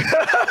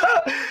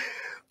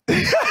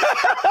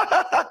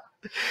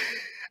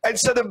 And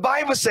so the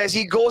Bible says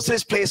he goes to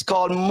this place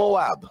called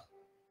Moab.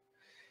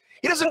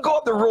 He doesn't go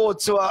up the road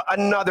to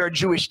another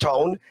Jewish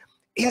town.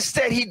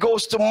 Instead, he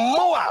goes to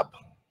Moab.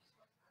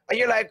 And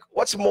you're like,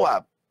 what's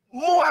Moab?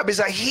 Moab is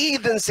a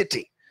heathen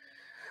city.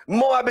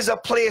 Moab is a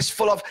place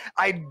full of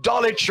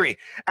idolatry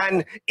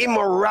and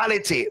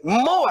immorality.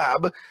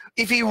 Moab,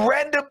 if he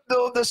read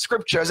the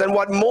scriptures and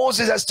what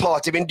Moses has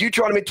taught him in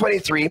Deuteronomy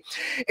 23,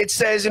 it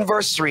says in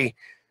verse 3,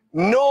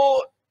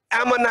 no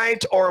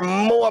Ammonite or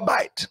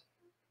Moabite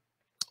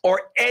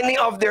or any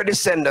of their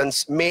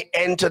descendants may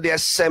enter the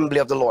assembly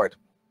of the Lord.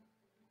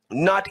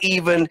 Not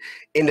even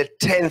in the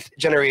 10th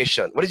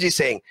generation. What is he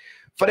saying?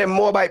 For the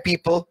Moabite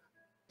people,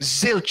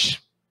 zilch,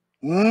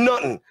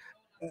 nothing,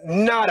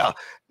 nada.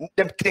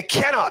 They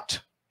cannot.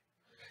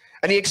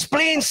 And he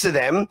explains to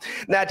them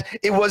that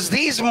it was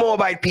these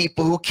Moabite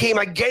people who came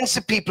against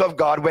the people of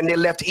God when they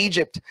left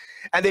Egypt.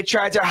 And they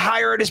tried to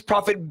hire this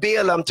prophet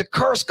Balaam to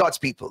curse God's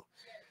people.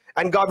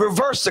 And God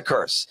reversed the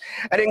curse.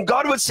 And then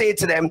God would say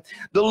to them,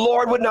 the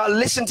Lord would not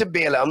listen to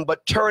Balaam,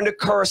 but turn the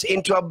curse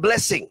into a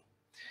blessing.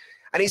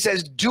 And he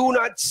says, do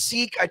not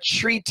seek a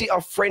treaty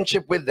of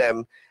friendship with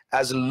them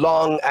as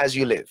long as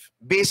you live.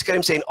 Basically,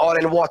 I'm saying oil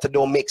and water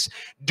don't mix.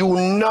 Do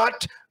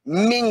not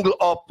mingle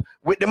up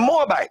with the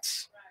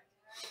Moabites.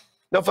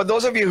 Now, for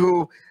those of you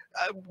who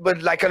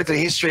would like a little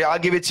history, I'll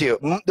give it to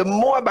you. The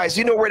Moabites,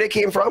 you know where they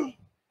came from? Do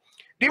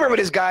you remember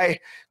this guy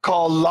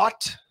called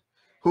Lot,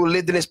 who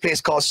lived in this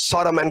place called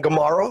Sodom and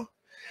Gomorrah?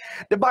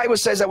 The Bible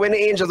says that when the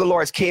angel of the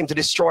Lord came to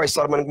destroy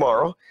Sodom and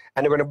Gomorrah,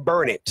 and they're going to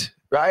burn it,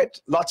 right?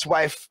 Lot's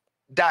wife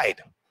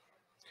died.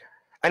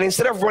 And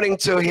instead of running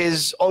to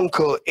his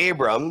uncle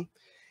Abram,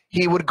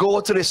 he would go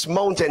to this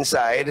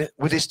mountainside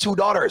with his 2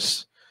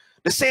 daughters.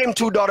 The same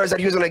 2 daughters that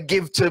he was going to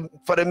give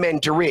for the men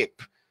to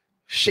rape.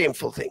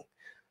 Shameful thing.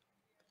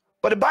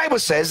 But the Bible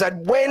says that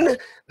when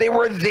they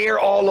were there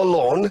all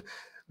alone,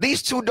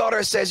 these 2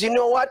 daughters says, you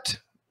know what?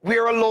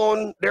 We're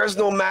alone. There's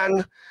no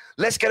man.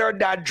 Let's get our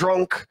dad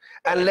drunk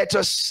and let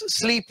us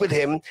sleep with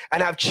him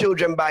and have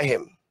children by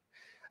him.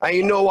 And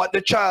you know what?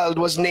 The child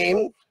was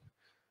named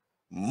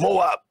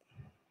Moab.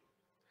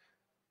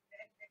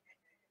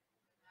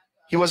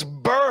 He was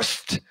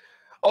birthed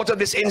out of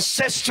this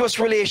incestuous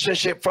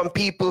relationship from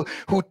people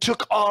who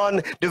took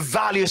on the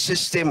value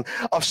system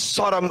of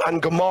Sodom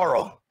and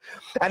Gomorrah.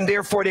 And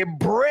therefore they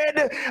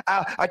bred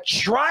a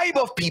tribe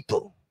of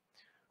people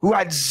who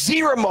had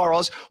 0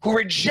 morals, who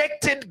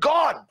rejected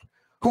God,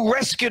 who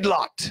rescued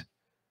Lot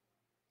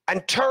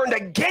and turned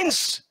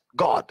against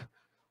God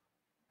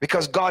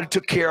because God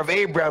took care of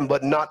Abraham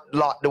but not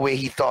Lot the way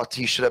he thought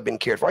he should have been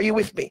cared for. Are you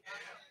with me?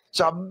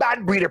 So a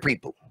bad breed of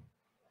people.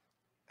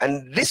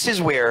 And this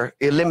is where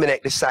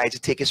Elimelech decides to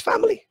take his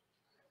family.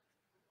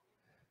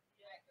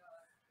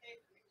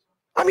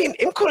 I mean,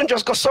 he couldn't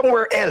just go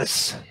somewhere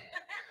else.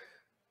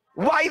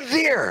 Why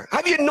there?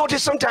 Have you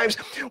noticed sometimes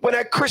when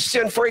a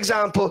Christian, for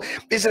example,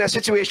 is in a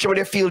situation where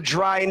they feel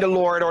dry in the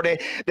Lord, or they're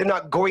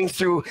not going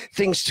through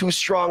things too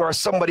strong, or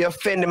somebody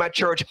offend them at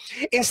church,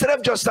 instead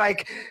of just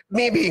like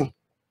maybe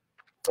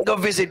go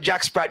visit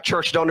Jack Spratt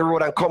Church down the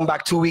road and come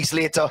back 2 weeks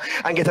later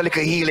and get a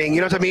little healing,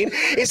 you know what I mean?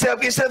 Instead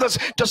of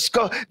just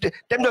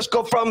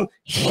go from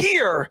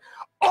here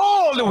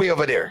all the way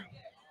over there.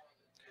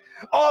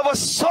 All of a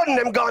sudden,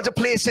 them gone to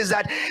places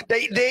that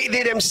they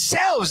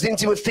themselves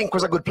didn't even think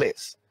was a good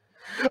place.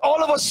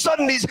 All of a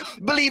sudden, these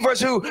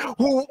believers who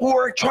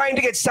are trying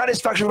to get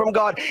satisfaction from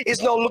God is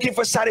now looking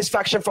for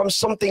satisfaction from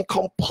something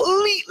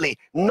completely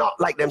not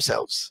like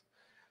themselves.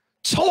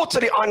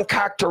 Totally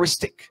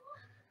uncharacteristic.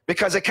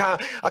 Because I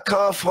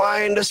can't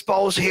find the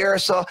spouse here,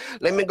 so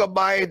let me go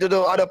by to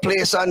the other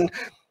place and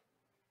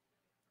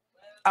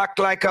act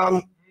like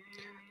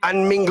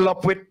and mingle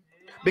up with,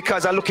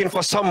 because I'm looking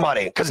for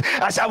somebody. Because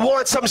I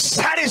want some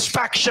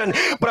satisfaction,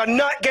 but I'm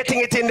not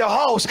getting it in the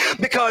house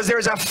because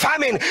there's a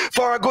famine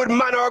for a good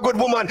man or a good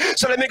woman.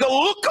 So let me go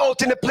look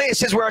out in the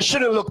places where I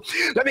shouldn't look.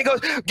 Let me go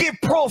give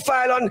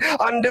profile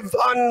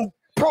on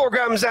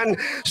programs and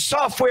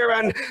software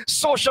and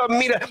social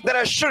media that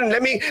I shouldn't.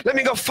 Let me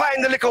go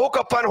find the little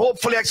hookup and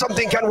hopefully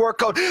something can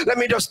work out. Let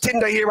me just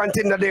Tinder here and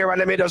Tinder there and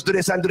let me just do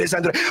this and do this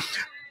and do this.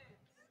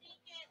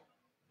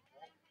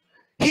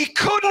 He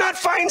could not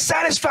find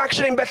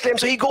satisfaction in Bethlehem,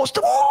 so he goes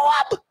to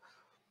Moab.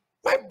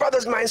 My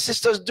brothers, my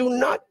sisters, do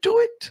not do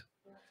it.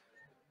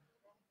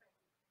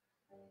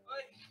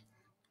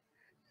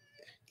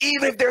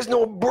 Even if there's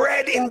no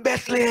bread in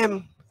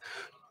Bethlehem,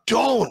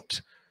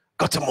 don't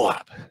go to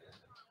Moab.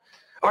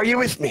 Are you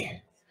with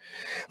me?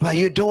 Well,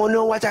 you don't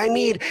know what I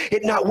need.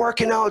 It's not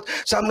working out.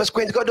 So I'm just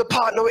going to go to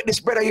partner with this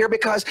brother here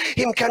because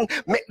him can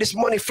make this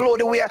money flow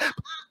the way I...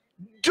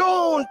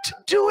 Don't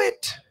do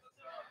it.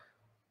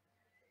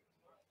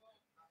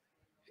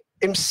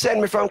 Him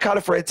send me from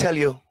California to tell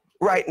you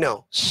right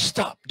now,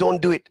 stop. Don't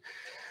do it.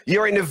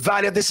 You're in the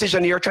valley of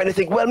decision. You're trying to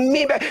think, well,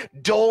 maybe.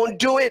 Don't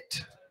do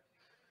it.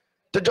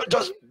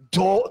 Just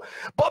don't.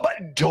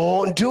 But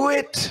don't do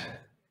it.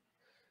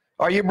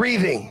 Are you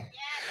breathing?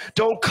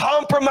 Don't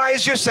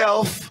compromise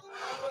yourself.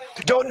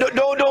 Don't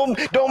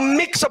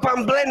mix up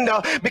and blend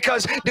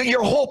because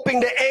you're hoping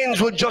the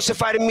ends will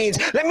justify the means.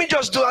 Let me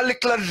just do a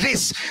little of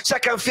this so I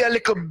can feel a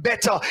little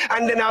better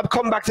and then I'll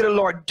come back to the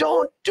Lord.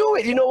 Don't do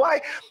it. You know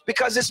why?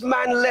 Because this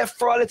man left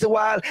for a little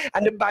while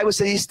and the Bible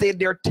says he stayed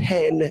there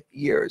 10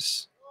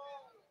 years.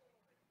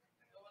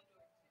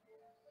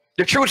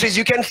 The truth is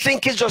you can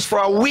think it's just for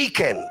a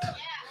weekend.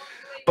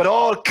 But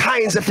all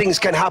kinds of things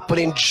can happen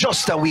in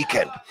just a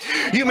weekend.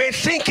 You may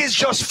think it's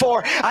just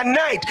for a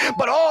night,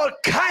 but all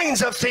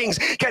kinds of things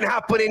can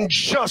happen in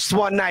just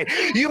one night.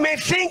 You may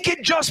think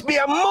it just be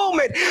a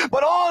moment,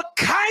 but all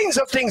kinds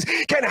of things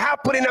can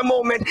happen in a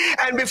moment.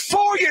 And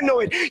before you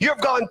know it,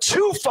 you've gone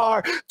too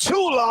far, too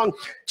long,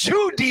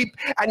 too deep,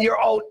 and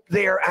you're out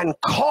there and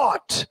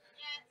caught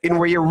in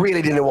where you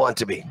really didn't want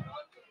to be.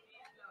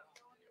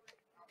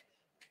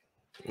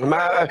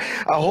 I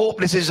hope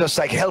this is just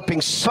like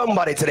helping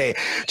somebody today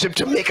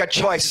to make a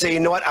choice, say, you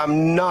know what,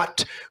 I'm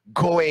not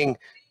going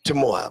to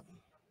Moab.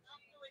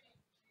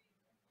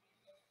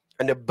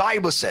 And the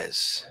Bible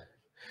says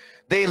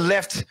they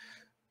left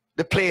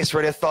the place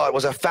where they thought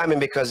was a famine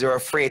because they were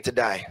afraid to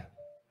die.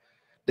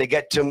 They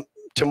get to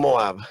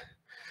Moab,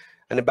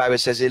 and the Bible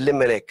says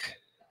Elimelech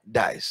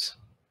dies.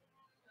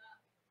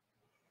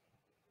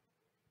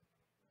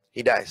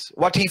 He dies.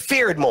 What he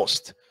feared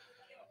most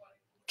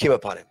came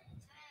upon him.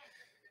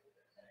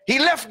 He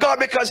left God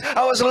because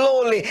I was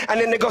lonely, and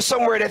then they go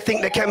somewhere they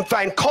think they can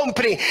find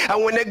company,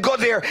 and when they go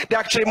there, they're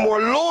actually more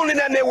lonely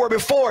than they were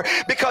before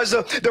because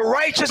the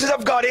righteousness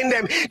of God in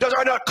them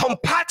are not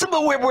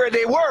compatible with where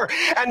they were,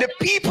 and the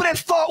people they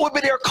thought would be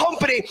their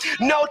company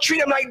now treat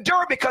them like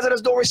dirt because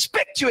there's no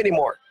respect to you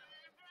anymore.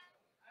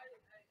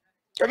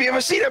 Have you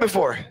ever seen that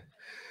before?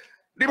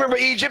 Do you remember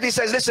Egypt? He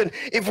says, listen,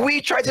 if we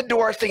try to do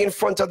our thing in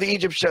front of the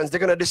Egyptians, they're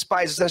going to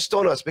despise us and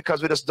stone us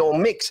because we just don't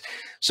mix.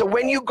 So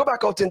when you go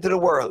back out into the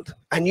world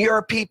and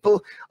your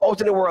people out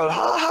in the world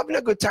having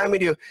a good time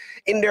with you,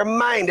 in their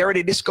mind, they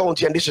already discount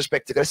you and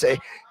disrespect you. They say,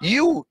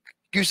 you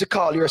used to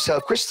call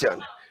yourself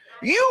Christian.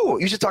 You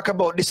used to talk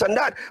about this and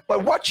that.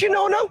 But what you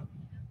know now?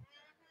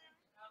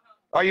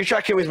 Are you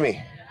tracking with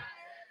me?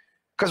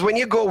 Because when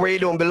you go where you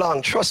don't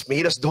belong, trust me,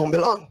 you just don't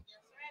belong.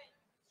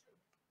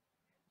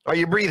 Are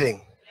you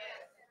breathing?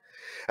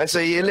 And so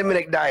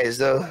Elimelech dies.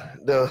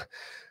 The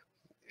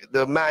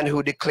man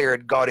who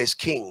declared God is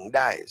king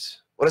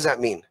dies. What does that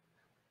mean?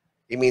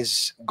 It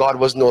means God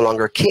was no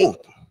longer king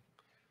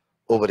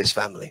over this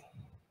family.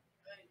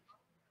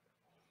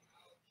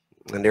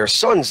 And their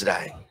sons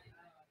die.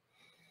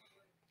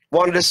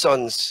 One of the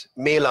sons,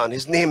 Malon,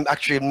 his name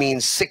actually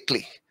means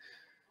sickly.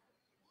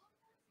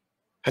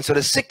 And so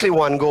the sickly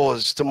one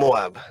goes to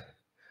Moab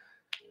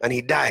and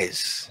he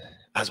dies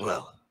as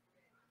well.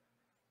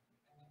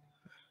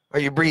 Are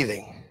you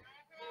breathing?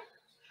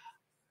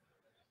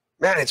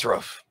 Man, it's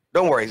rough.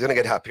 Don't worry, he's gonna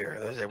get happier.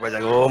 Everybody's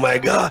like, oh my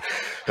God.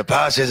 The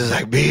pastor is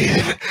like,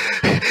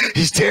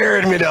 he's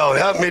tearing me down.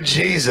 Help me,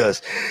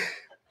 Jesus.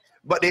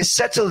 But they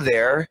settled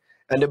there,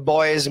 and the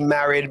boys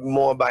married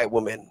Moabite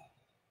women.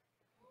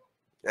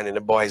 And then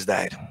the boys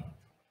died.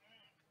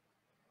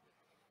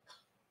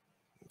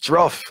 It's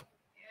rough.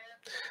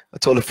 I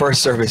told the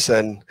first service,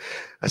 and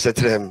I said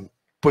to them,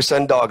 puss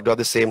and dog do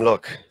the same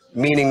look.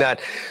 Meaning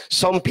that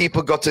some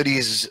people got to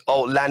these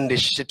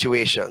outlandish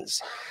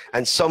situations,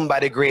 and some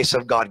by the grace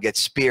of God get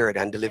spared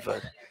and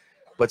delivered.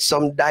 But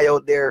some die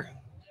out there.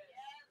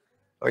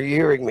 Are you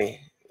hearing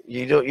me?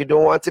 You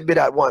don't want to be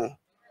that one,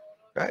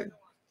 right?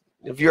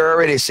 If you're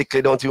already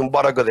sickly, don't even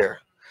bother go there.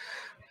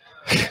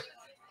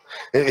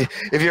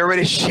 If you're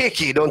already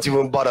shaky, don't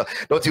even bother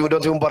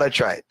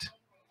try it.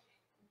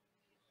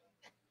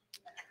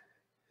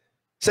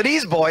 So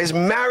these boys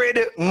married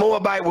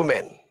Moabite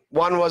women.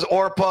 One was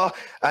Orpah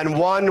and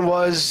one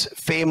was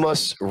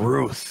famous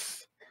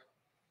Ruth.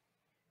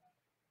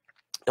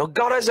 Now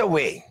God has a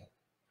way,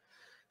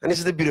 and this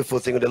is the beautiful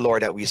thing with the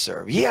Lord that we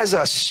serve. He has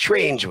a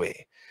strange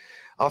way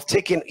of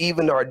taking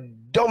even our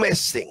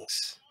dumbest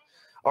things,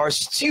 our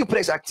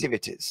stupidest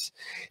activities.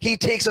 He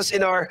takes us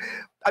in our,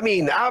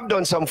 I've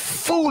done some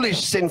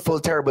foolish,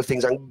 sinful, terrible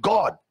things, and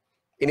God,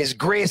 in his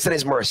grace and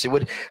his mercy,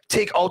 would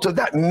take out of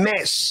that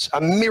mess a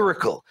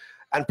miracle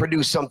and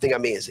produce something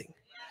amazing.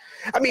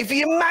 If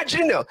you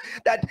imagine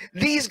that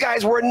these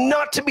guys were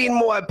not to be in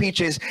Moab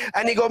peaches,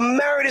 and they go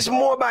marry this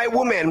Moabite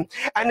woman,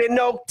 and they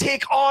now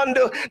take on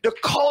the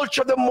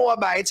culture of the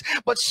Moabites,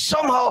 but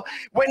somehow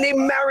when they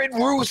married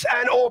Ruth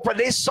and Orpah,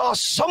 they saw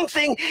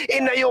something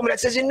in Naomi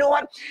that says, you know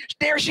what,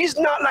 she's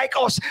not like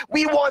us.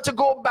 We want to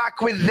go back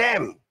with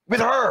them,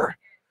 with her.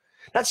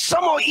 That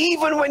somehow,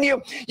 even when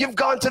you've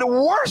gone to the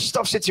worst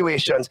of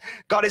situations,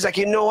 God is like,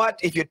 you know what?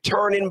 If you're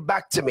turning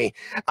back to me,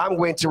 I'm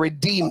going to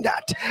redeem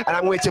that. And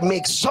I'm going to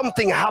make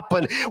something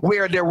happen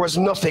where there was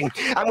nothing.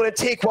 I'm going to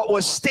take what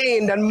was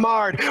stained and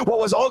marred, what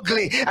was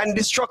ugly and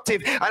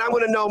destructive, and I'm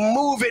going to now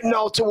move it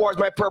now towards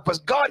my purpose.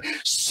 God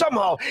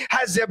somehow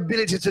has the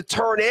ability to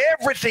turn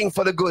everything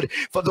for the good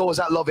for those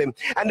that love him.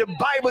 And the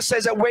Bible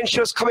says that when she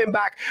was coming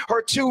back,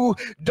 her two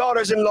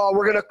daughters-in-law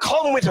were going to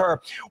come with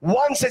her.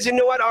 One says, you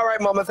know what? All right,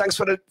 Mama, thanks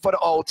for the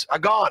out are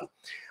gone,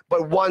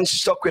 but one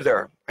stuck with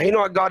her. And you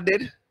know what God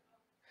did?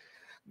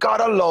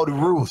 God allowed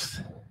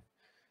Ruth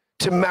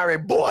to marry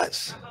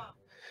Boaz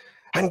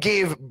and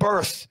gave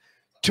birth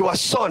to a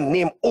son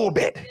named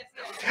Obed,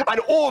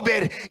 and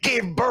Obed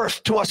gave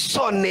birth to a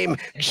son named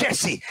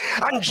Jesse,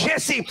 and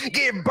Jesse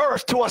gave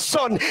birth to a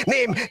son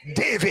named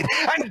David,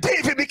 and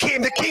David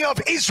became the king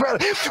of Israel,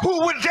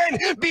 who would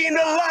then be in the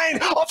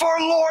line of our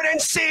Lord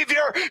and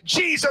Savior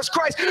Jesus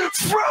Christ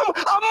from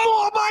a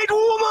Moabite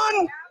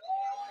woman.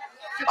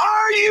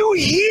 Are you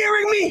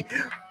hearing me?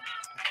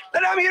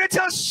 That I'm here to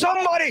tell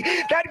somebody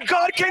that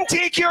God can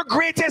take your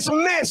greatest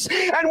mess,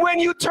 and when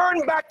you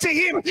turn back to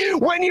him,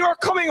 when you're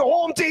coming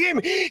home to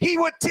him, he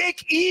would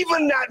take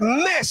even that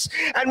mess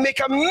and make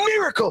a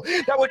miracle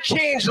that would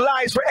change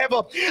lives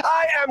forever.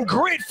 I am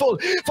grateful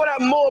for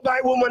that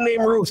Moabite woman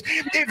named Ruth.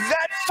 If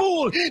that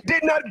fool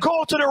did not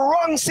go to the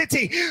wrong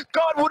city,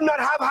 God would not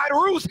have had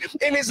Ruth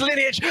in his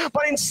lineage,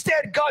 but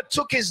instead God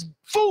took his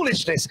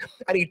foolishness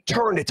and he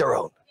turned it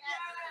around.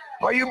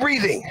 Are you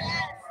breathing?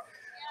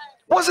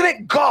 Wasn't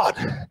it God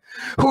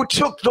who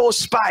took those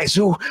spies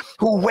who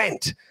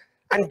went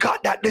and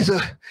got that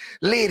little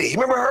lady?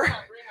 Remember her?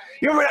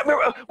 You remember that?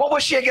 Remember, what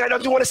was she again? I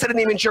don't want to say the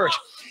name in church.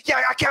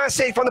 Yeah, I can't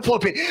say it from the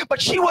pulpit,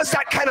 but she was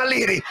that kind of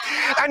lady.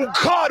 And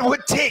God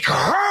would take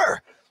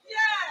her,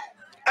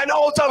 and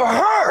out of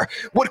her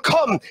would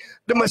come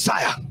the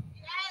Messiah.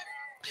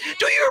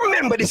 Do you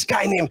remember this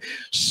guy named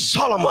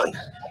Solomon?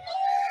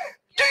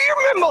 Do you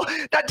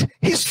remember that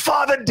his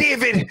father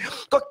David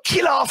got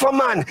kill off a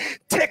man,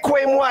 take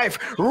away his wife,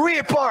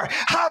 rape her,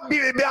 have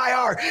baby by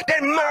her,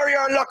 then marry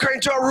her and lock her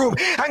into a room?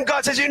 And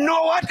God says, you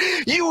know what?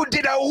 You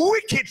did a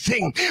wicked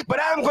thing, but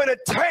I'm going to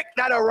take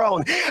that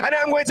around. And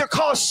I'm going to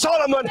call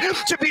Solomon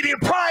to be the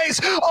prize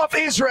of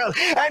Israel.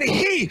 And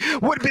he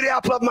would be the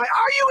apple of my eye.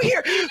 Are you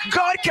here?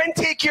 God can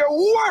take your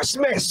worst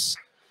mess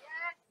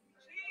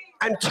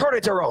and turn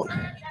it around.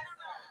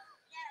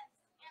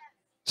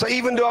 So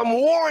even though I'm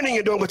warning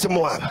you, don't go to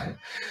Moab,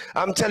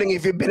 I'm telling you,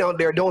 if you've been out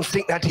there, don't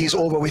think that he's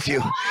over with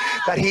you,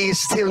 that he is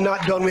still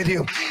not done with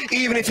you.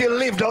 Even if you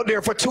lived out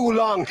there for too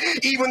long,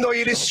 even though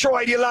you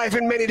destroyed your life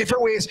in many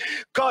different ways,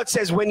 God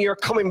says, when you're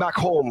coming back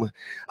home,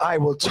 I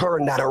will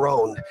turn that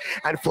around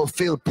and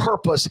fulfill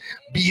purpose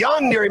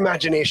beyond your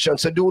imagination.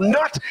 So do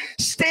not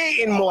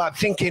stay in Moab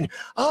thinking,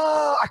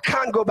 oh, I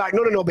can't go back.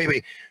 No, no, no,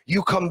 baby.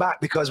 You come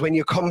back, because when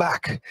you come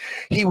back,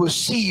 he will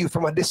see you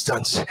from a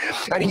distance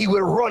and he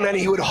will run and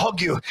he would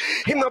hug you.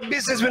 Him no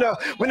business with a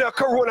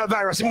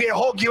coronavirus. He may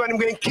hug you and he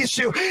may kiss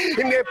you.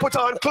 He may put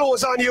on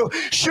clothes on you,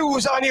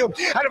 shoes on you,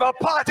 and have a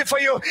party for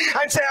you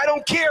and say, I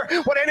don't care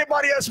what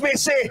anybody else may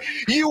say.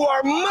 You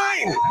are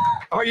mine.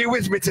 Are you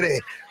with me today?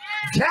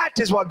 That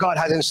is what God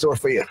has in store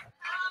for you.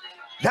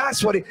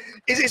 That's what it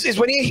is.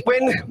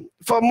 When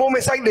for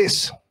moments like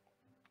this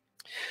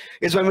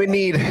is when we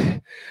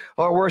need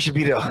our worship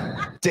leader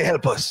to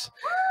help us.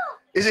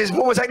 It's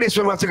moments like this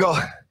when we have to go,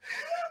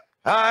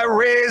 I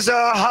raise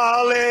a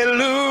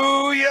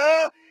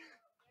hallelujah.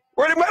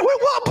 Where am I?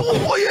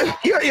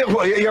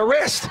 You're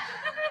rest.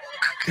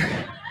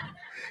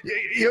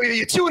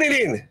 You're tuning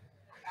in.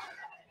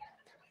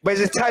 But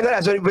it's time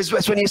that's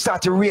when you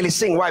start to really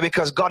sing. Why?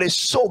 Because God is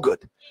so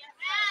good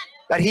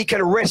that he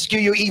can rescue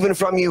you even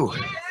from you.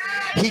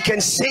 He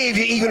can save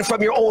you even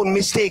from your own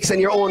mistakes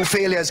and your own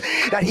failures,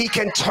 that he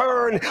can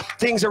turn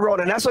things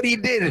around. And that's what he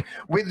did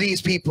with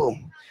these people.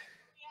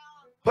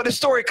 But the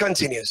story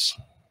continues.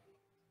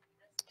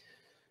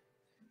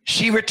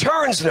 She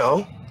returns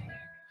now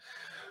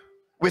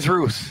with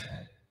Ruth.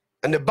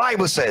 And the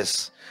Bible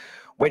says,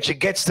 when she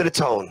gets to the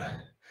town,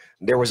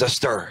 there was a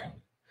stir.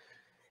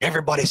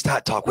 Everybody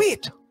start talking.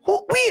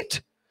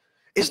 Wait,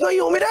 is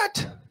Naomi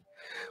that?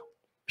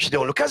 She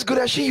don't look as good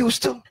as she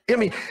used to. I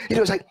mean, it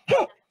was like,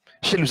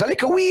 she lose a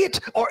little weight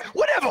or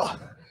whatever.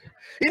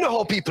 You know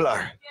how people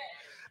are.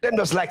 Them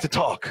just like to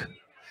talk.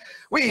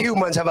 We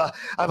humans have a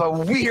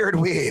weird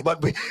way, but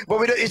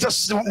it's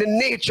just the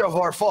nature of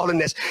our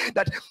fallenness.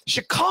 That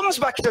she comes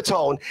back to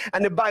town,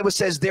 and the Bible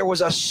says there was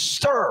a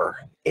stir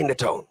in the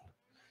town.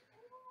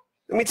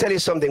 Let me tell you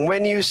something.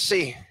 When you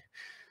see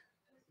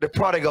the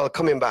prodigal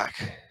coming back,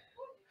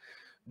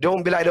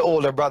 don't be like the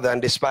older brother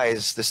and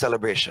despise the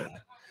celebration,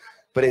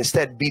 but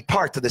instead be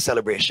part of the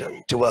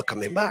celebration to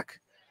welcome him back.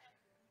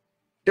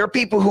 There are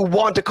people who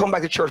want to come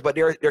back to church, but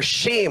their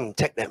shame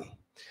take them.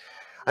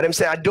 And them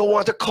say, I don't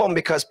want to come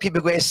because people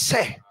are going to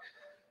say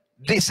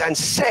this and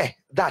say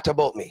that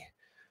about me.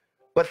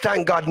 But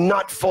thank God,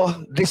 not for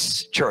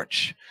this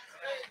church.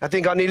 I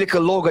think on the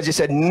little logos, he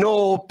said,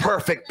 no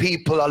perfect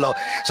people allowed.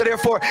 So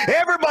therefore,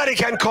 everybody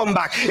can come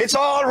back. It's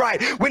all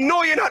right. We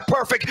know you're not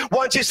perfect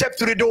once you step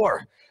through the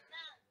door.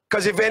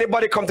 Because if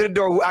anybody come to the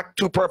door who act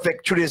too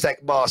perfect, truly is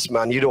like, boss,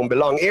 man, you don't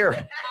belong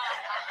here.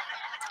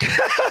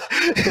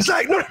 It's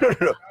like, no.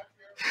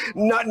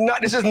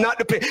 This is not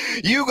the place.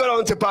 You go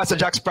down to Pastor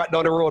Jack Spratt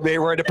down the road, maybe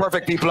where the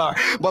perfect people are.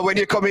 But when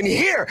you come in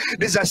here,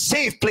 this is a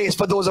safe place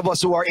for those of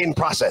us who are in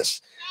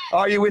process.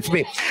 Are you with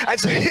me? And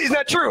so, isn't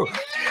that true?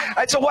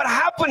 And so what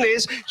happened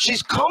is,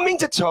 she's coming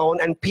to town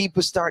and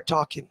people start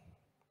talking.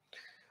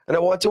 And I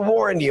want to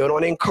warn you and I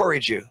want to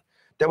encourage you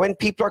that when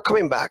people are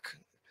coming back,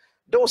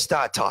 don't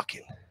start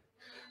talking.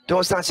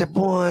 Don't start saying,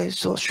 boy,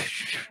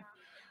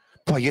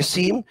 boy, you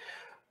see him?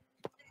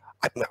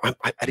 I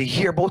didn't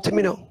hear about him,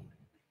 you know.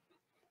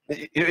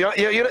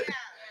 You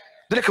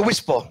look a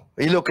whisper.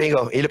 You look and you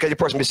look at the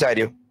person beside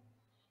you.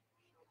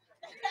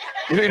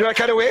 You know that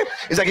kind of way?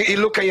 It's like you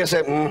look and you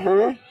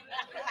say,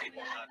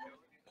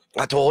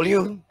 I told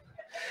you.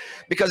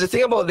 Because the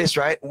thing about this,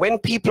 right? When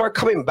people are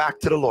coming back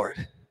to the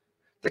Lord,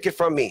 take it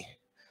from me,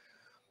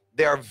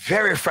 they are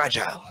very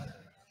fragile.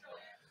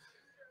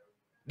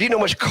 Do you know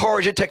how much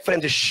courage it takes for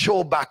them to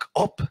show back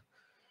up?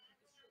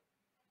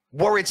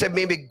 Worried that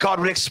maybe God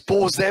will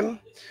expose them.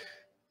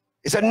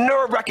 It's a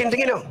nerve-wracking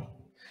thing, you know.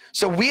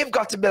 So we've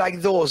got to be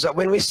like those that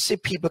when we see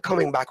people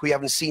coming back we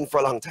haven't seen for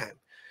a long time,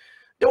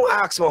 don't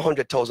ask them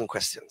 100,000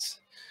 questions.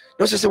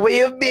 Don't just say, where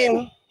you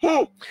been?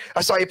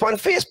 I saw you on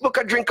Facebook,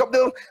 I drink up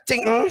the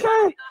thing.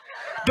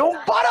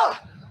 Don't bother.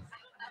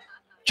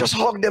 Just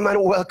hug them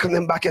and welcome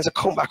them back and say,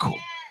 come back home.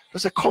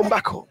 Just say, come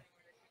back home.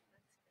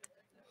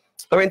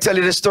 Let me tell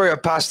you the story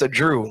of Pastor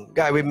Drew,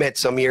 guy we met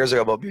some years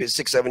ago, about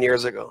 6-7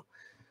 years ago.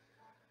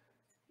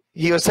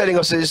 He was telling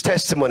us his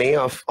testimony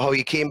of how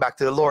he came back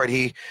to the Lord.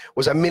 He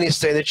was a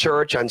minister in the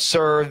church and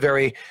served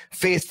very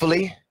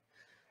faithfully.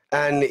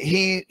 And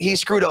he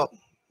screwed up,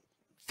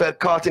 felt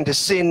caught into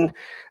sin,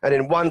 and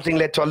then one thing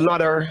led to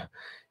another.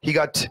 He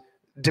got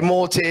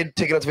demoted,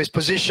 taken out of his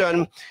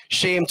position.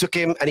 Shame took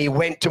him, and he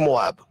went to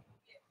Moab.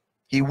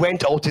 he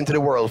went out into the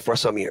world for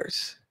some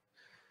years.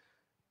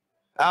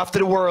 After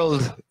the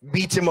world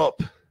beat him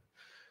up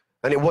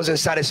and it wasn't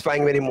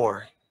satisfying him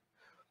anymore,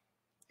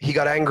 he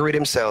got angry with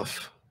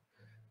himself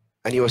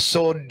and he was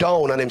so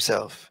down on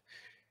himself.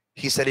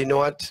 He said, you know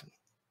what?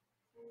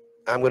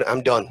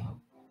 I'm done.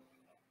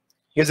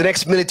 He was an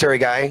ex-military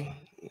guy.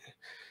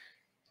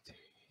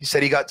 He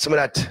said he got some of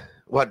that,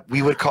 what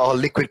we would call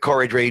liquid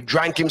courage, where he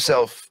drank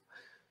himself.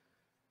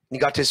 He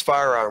got his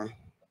firearm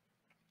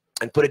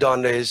and put it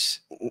on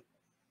his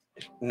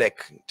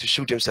neck to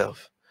shoot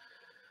himself.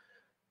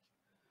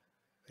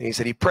 And he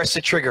said he pressed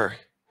the trigger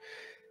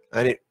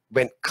and it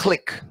went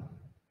click.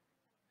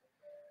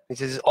 He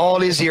says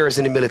all his years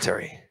in the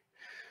military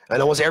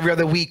and almost every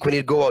other week when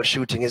he'd go out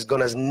shooting, his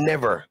gun has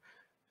never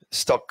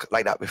stuck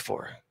like that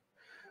before.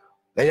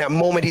 And in that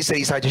moment he said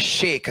he started to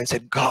shake and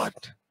said, God,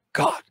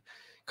 God,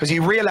 because he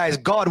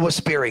realized God was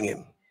sparing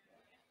him.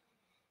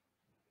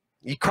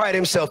 He cried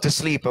himself to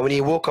sleep, and when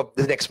he woke up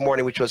the next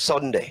morning, which was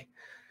Sunday,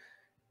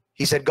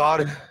 he said,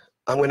 God,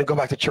 I'm going to go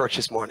back to church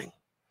this morning.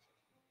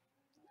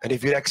 And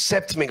if you'd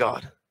accept me,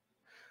 God,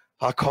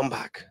 I'll come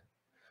back.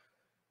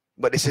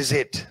 But this is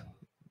it.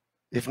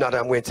 If not,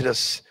 I'm going to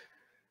just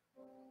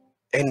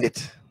end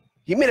it.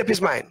 He made up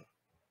his mind.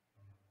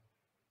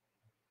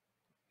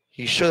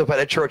 He showed up at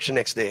the church the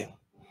next day,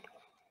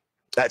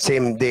 that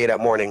same day, that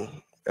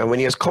morning. And when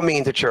he was coming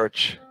into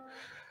church,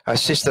 a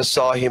sister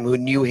saw him who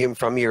knew him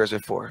from years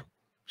before.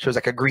 She was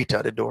like a greeter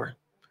at the door.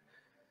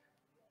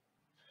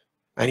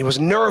 And he was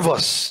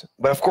nervous,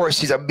 but of course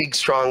he's a big,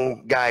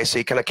 strong guy, so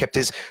he kind of kept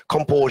his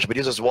composure, but he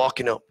was just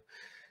walking up.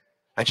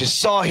 And she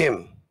saw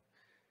him,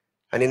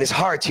 and in his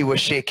heart he was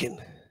shaking.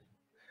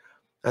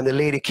 And the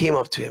lady came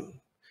up to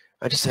him,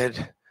 and she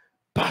said,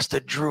 Pastor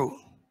Drew,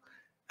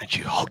 and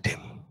she hugged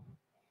him.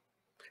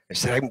 And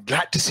she said, I'm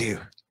glad to see you.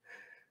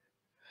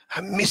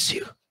 I miss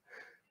you.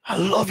 I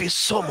love you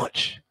so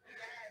much.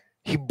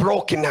 He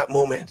broke in that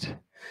moment.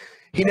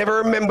 He never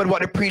remembered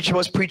what the preacher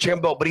was preaching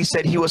about, but he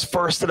said he was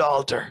first at the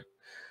altar.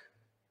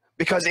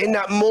 Because in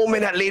that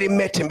moment that lady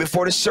met him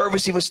before the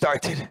service even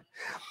started,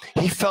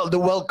 he felt the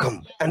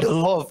welcome and the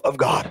love of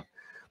God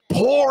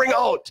pouring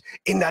out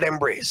in that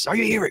embrace. Are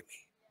you hearing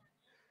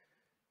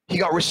me? He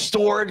got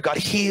restored, got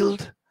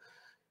healed.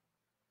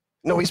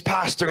 No, he's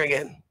pastoring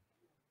again.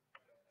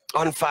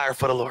 On fire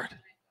for the Lord.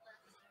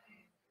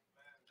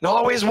 And I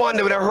always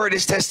wonder when I heard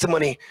his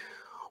testimony,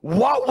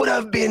 what would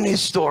have been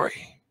his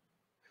story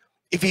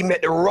if he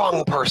met the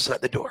wrong person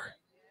at the door?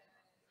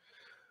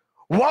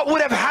 What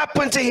would have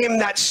happened to him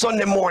that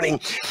Sunday morning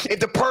if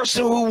the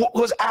person who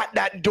was at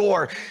that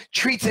door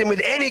treated him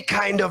with any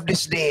kind of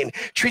disdain,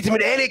 treated him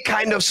with any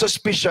kind of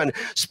suspicion,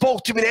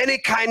 spoke to him in any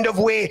kind of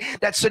way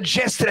that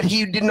suggested that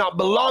he did not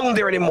belong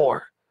there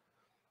anymore?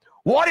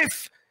 What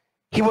if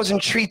he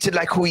wasn't treated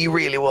like who he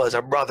really was,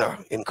 a brother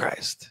in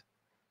Christ?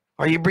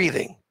 Are you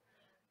breathing?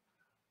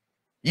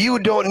 You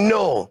don't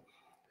know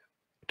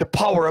the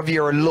power of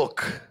your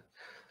look,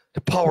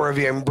 the power of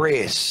your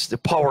embrace, the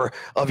power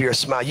of your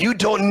smile. You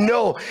don't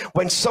know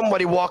when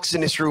somebody walks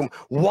in this room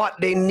what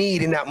they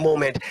need in that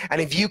moment.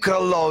 And if you could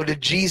allow the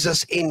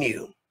Jesus in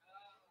you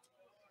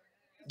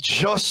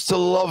just to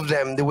love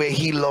them the way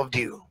he loved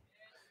you,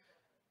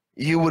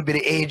 you would be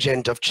the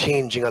agent of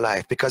changing a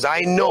life. Because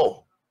I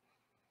know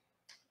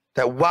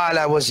that while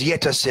I was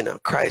yet a sinner,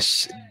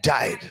 Christ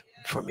died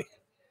for me.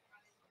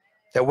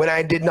 That when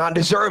I did not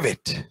deserve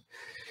it,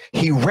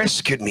 he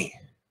rescued me.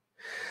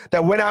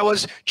 That when I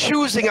was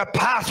choosing a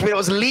pathway that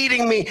was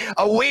leading me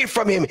away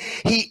from him,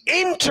 he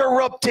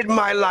interrupted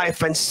my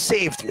life and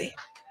saved me.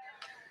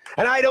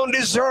 And I don't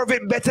deserve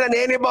it better than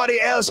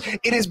anybody else.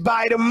 It is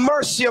by the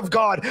mercy of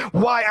God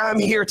why I'm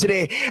here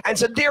today. And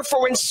so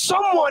therefore, when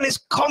someone is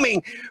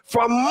coming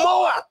from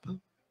Moab,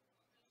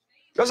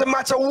 doesn't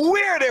matter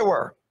where they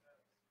were,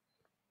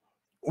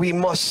 we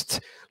must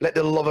let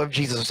the love of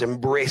Jesus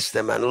embrace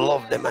them and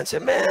love them and say,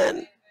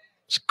 man,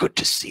 it's good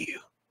to see you.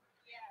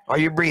 Are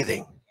you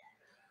breathing?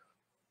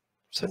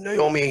 So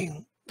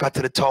Naomi got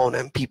to the town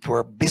and people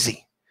were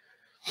busy.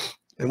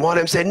 And one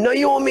of them said,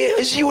 Naomi,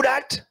 is you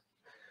that?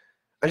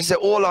 And she said,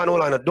 hold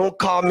on, don't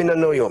call me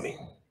Naomi.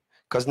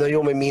 Because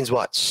Naomi means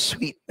what?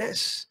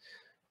 Sweetness,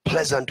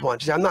 pleasant one.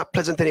 She said, I'm not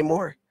pleasant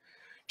anymore.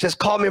 Just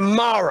call me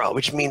Mara,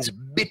 which means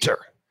bitter.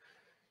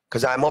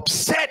 Because I'm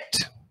upset.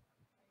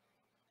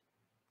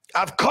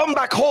 I've come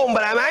back home,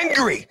 but I'm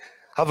angry.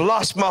 I've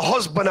lost my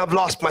husband. I've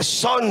lost my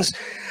sons.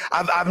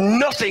 I've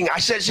nothing.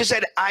 She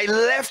said, I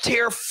left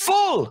here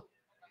full,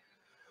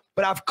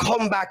 but I've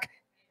come back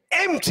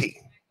empty.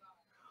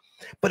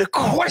 But the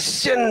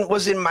question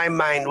was in my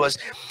mind was,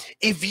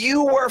 if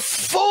you were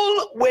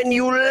full when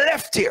you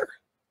left here,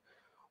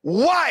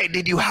 why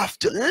did you have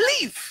to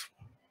leave?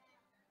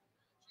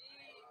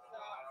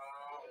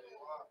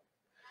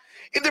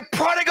 If the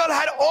prodigal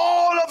had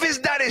all of his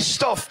daddy's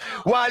stuff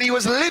while he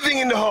was living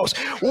in the house,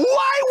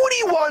 why would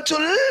he want to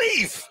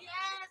leave?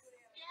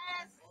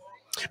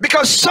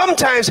 Because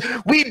sometimes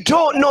we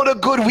don't know the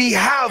good we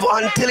have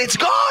until it's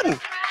gone.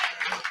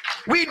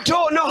 We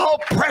don't know how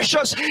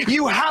precious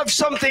you have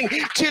something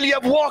till you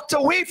have walked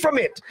away from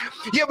it.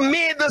 You've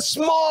made the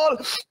small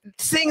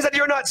things that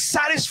you're not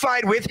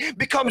satisfied with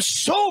become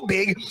so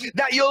big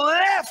that you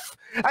left,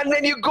 and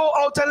then you go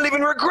out and live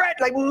in regret.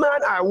 Like,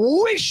 man, I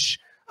wish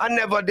I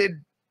never did.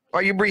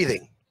 Are you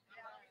breathing?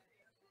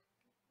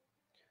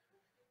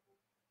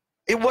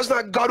 It was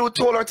not God who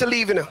told her to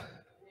leave, you know.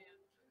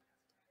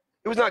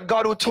 It was not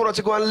God who told her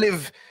to go and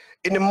live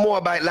in the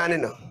Moabite land, you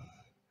know.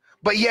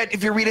 But yet,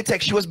 if you read the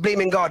text, she was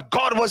blaming God.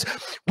 God was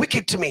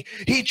wicked to me.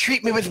 He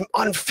treated me with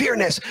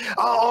unfairness.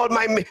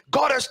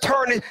 God has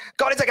turned it.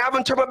 God is like, I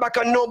haven't turned my back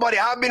on nobody.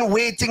 I've been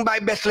waiting by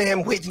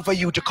Bethlehem, waiting for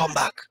you to come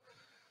back.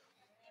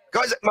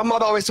 Guys, my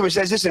mother always told me, she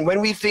says, listen, when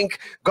we think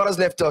God has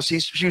left us, he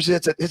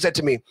said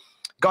to me,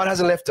 God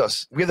hasn't left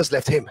us. We just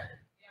left him.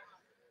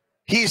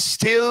 He's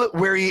still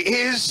where he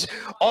is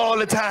all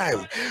the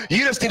time. You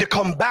just need to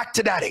come back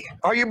to daddy.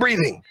 Are you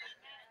breathing?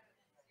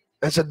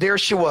 And so there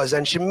she was,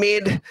 and she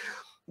made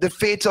the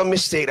fatal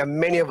mistake that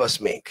many of us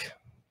make.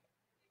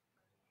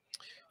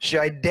 She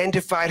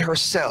identified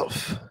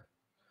herself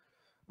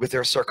with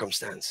her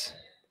circumstance.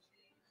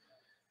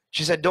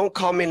 She said, don't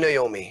call me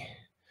Naomi,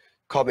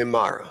 call me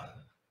Mara.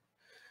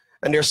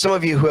 And there's some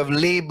of you who have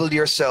labeled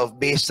yourself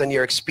based on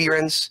your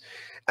experience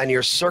and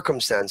your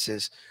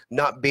circumstances,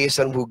 not based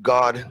on who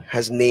God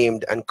has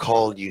named and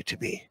called you to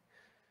be.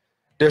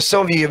 There's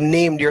some of you have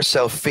named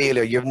yourself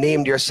failure. You've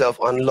named yourself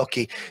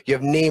unlucky.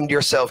 You've named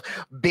yourself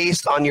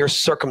based on your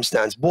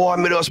circumstance. Boy,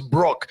 I'm just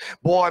broke.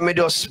 Boy, I'm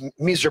just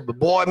miserable.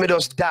 Boy, I'm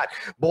just that.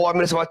 Boy, I'm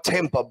just have a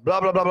temper.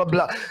 Blah, blah, blah, blah,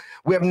 blah.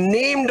 We have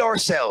named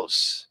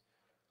ourselves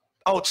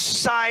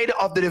outside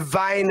of the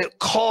divine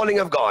calling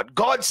of God.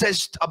 God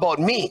says about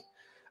me,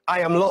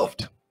 I am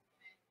loved.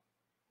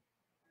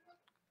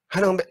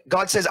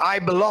 God says, I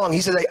belong.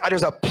 He says,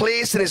 there's a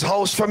place in his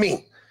house for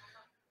me.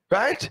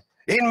 Right?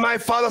 In my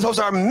Father's house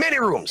are many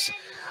rooms.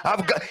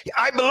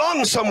 I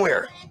belong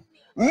somewhere.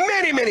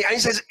 Many, many. And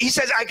he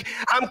says,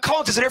 I'm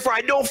counted, so therefore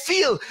I don't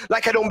feel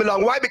like I don't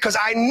belong. Why? Because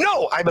I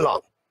know I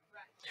belong.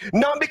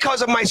 Not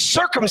because of my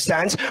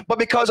circumstance, but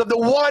because of the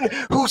one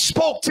who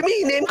spoke to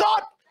me, named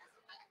God.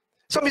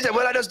 Some people say,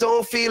 well, I just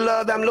don't feel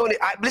loved. I'm lonely.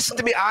 Listen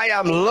to me. I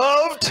am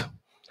loved.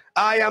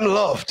 I am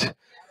loved.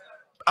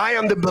 I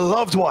am the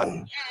beloved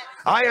one.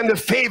 I am the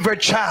favorite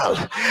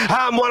child.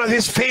 I'm one of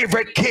his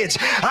favorite kids.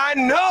 I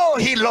know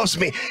he loves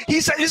me.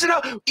 He said, listen,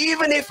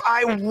 even if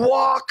I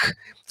walk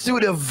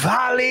through the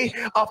valley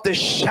of the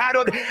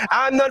shadow,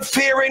 I'm not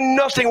fearing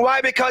nothing. Why?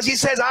 Because he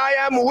says, I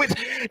am with,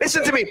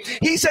 listen to me.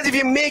 He says, if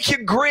you make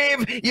your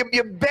grave,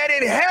 your bed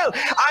in hell,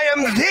 I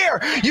am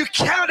there. You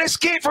cannot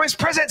escape from his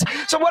presence.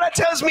 So what that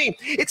tells me,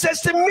 it says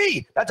to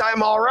me that I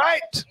am all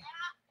right.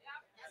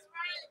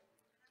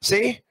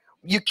 See?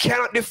 You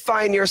cannot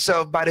define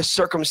yourself by the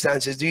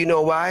circumstances. Do you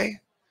know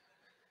why?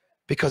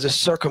 Because the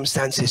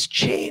circumstances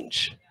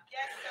change.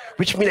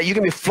 Which means that you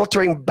can be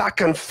fluttering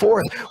back and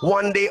forth.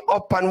 One day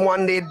up and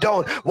one day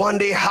down. One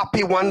day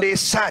happy, one day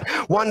sad.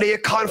 One day you're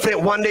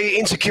confident, one day you're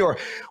insecure.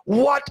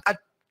 What a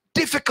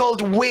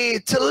difficult way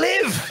to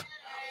live.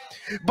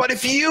 But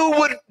if you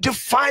would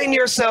define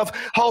yourself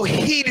how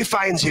he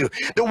defines you,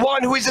 the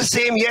one who is the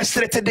same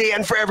yesterday, today,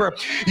 and forever,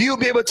 you'll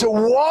be able to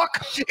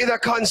walk in a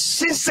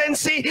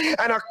consistency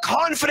and a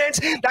confidence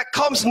that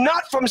comes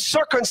not from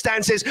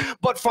circumstances,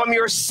 but from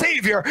your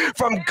Savior,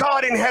 from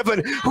God in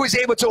heaven, who is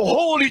able to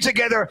hold you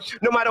together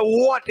no matter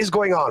what is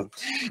going on.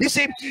 You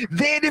see,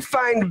 they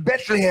defined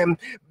Bethlehem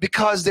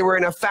because they were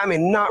in a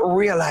famine, not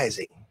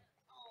realizing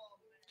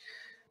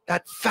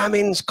that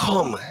famines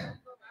come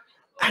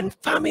and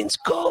famines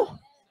go.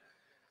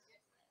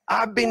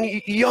 I've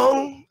been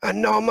young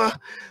and now I'm a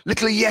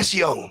little yes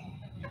young.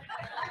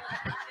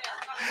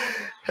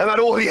 I'm not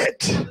old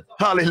yet.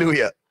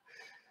 Hallelujah.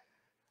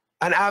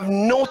 And I've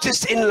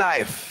noticed in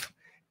life,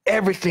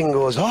 everything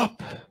goes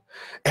up,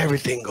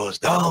 everything goes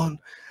down,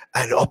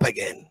 and up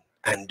again.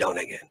 And down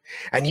again.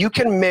 And you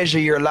can measure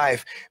your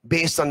life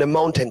based on the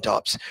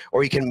mountaintops,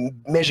 or you can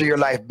measure your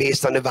life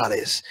based on the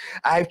valleys.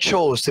 I've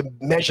chose to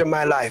measure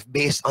my life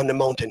based on the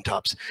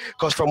mountaintops,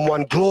 because from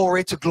one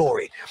glory to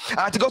glory,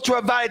 I had to go through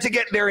a valley to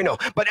get there, you know.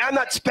 But I'm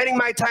not spending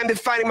my time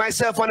defining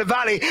myself on the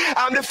valley.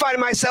 I'm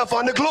defining myself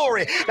on the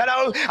glory. That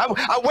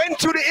I went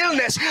through the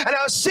illness and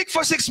I was sick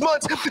for 6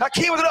 months. I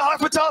came into the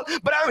hospital,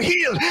 but I'm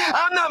healed.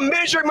 I'm not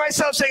measuring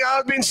myself saying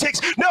I've been sick.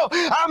 No,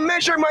 I'm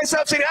measuring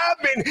myself saying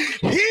I've been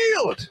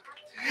healed.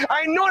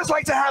 I know it's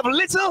like to have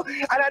little,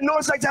 and I know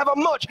it's like to have a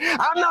much.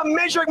 I'm not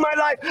measuring my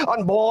life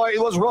on, boy, it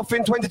was rough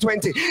in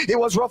 2020. It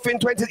was rough in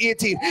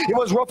 2018. It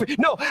was rough.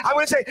 No, I'm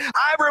going to say,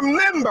 I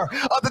remember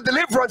of the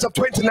deliverance of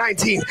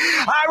 2019.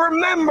 I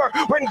remember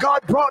when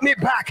God brought me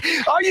back.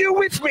 Are you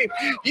with me?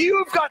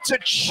 You've got to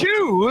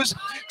choose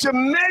to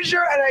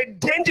measure and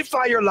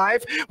identify your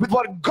life with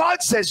what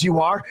God says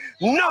you are,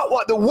 not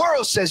what the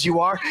world says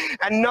you are,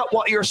 and not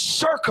what your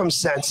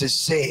circumstances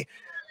say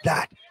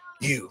that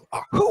you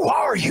are. Who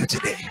are you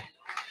today?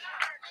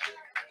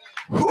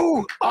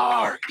 Who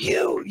are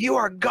you? You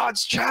are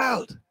God's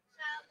child.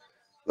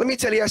 Let me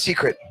tell you a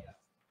secret.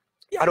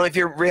 I don't know if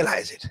you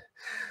realize it.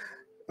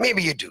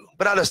 Maybe you do,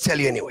 but I'll just tell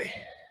you anyway.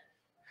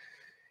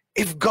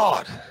 If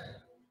God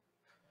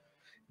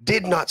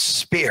did not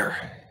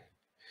spare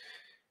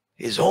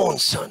his own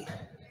son,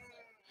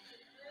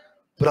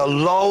 but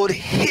allowed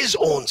his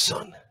own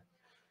son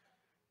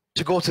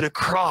to go to the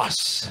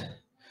cross,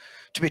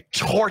 to be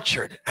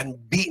tortured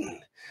and beaten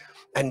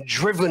and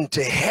driven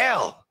to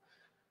hell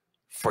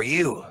for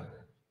you,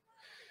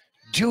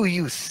 do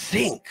you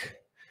think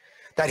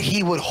that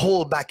he would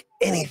hold back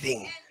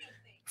anything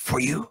for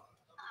you?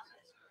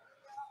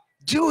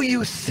 Do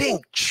you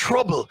think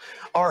trouble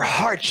or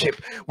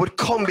hardship would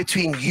come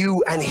between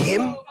you and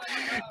him?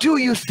 Do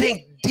you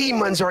think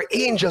demons or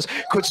angels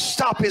could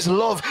stop his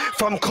love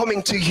from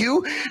coming to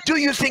you? Do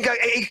you think an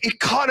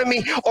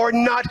economy or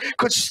not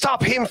could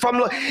stop him from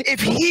love? If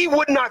he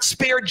would not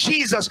spare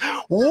Jesus,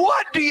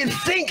 what do you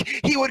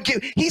think he would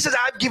give? He says,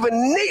 I've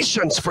given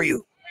nations for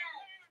you.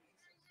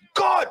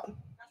 God,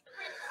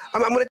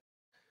 it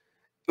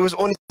was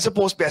only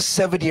supposed to be a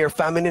 7-year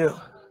famine, you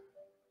know.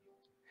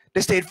 They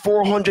stayed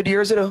 400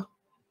 years, you know.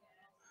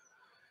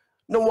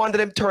 No wonder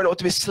them turned out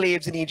to be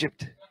slaves in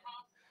Egypt. It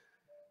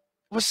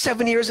was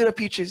 7 years in the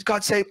peaches.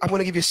 God said, I'm going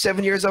to give you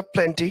 7 years of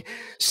plenty,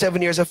 7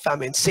 years of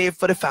famine. Save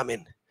for the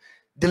famine.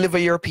 Deliver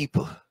your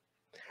people.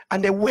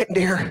 And they went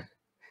there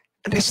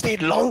and they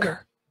stayed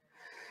longer.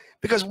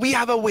 Because we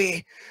have a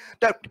way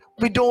that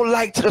we don't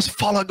like to just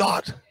follow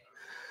God.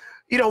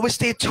 You know, we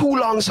stay too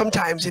long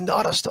sometimes in the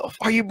other stuff.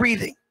 Are you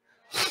breathing?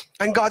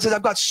 And God says,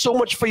 I've got so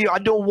much for you. I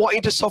don't want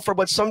you to suffer,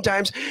 but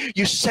sometimes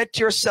you set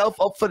yourself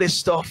up for this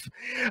stuff.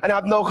 And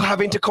I'm now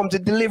having to come to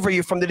deliver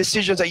you from the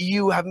decisions that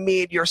you have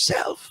made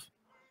yourself.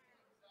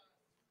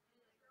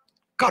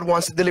 God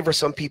wants to deliver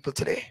some people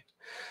today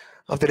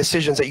of the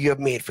decisions that you have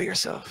made for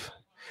yourself.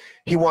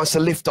 He wants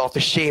to lift off the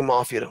shame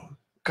off you,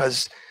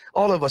 because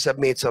all of us have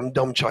made some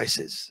dumb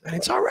choices, and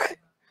it's all right.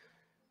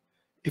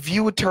 If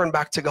you would turn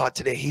back to God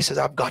today, he says,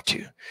 I've got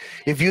you.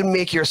 If you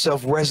make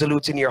yourself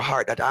resolute in your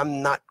heart that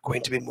I'm not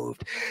going to be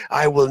moved,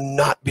 I will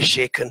not be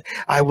shaken.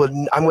 I'm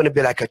going to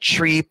be like a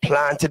tree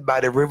planted by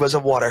the rivers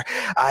of water.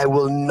 I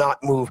will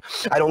not move.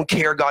 I don't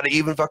care, God,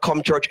 even if I come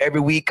to church every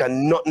week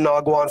and nothing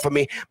will go on for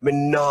me, but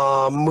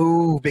nah,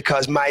 move,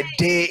 because my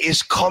day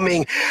is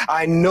coming.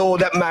 I know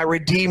that my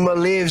Redeemer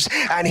lives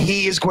and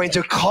he is going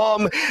to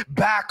come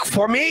back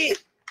for me.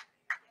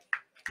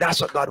 That's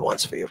what God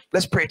wants for you.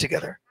 Let's pray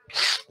together.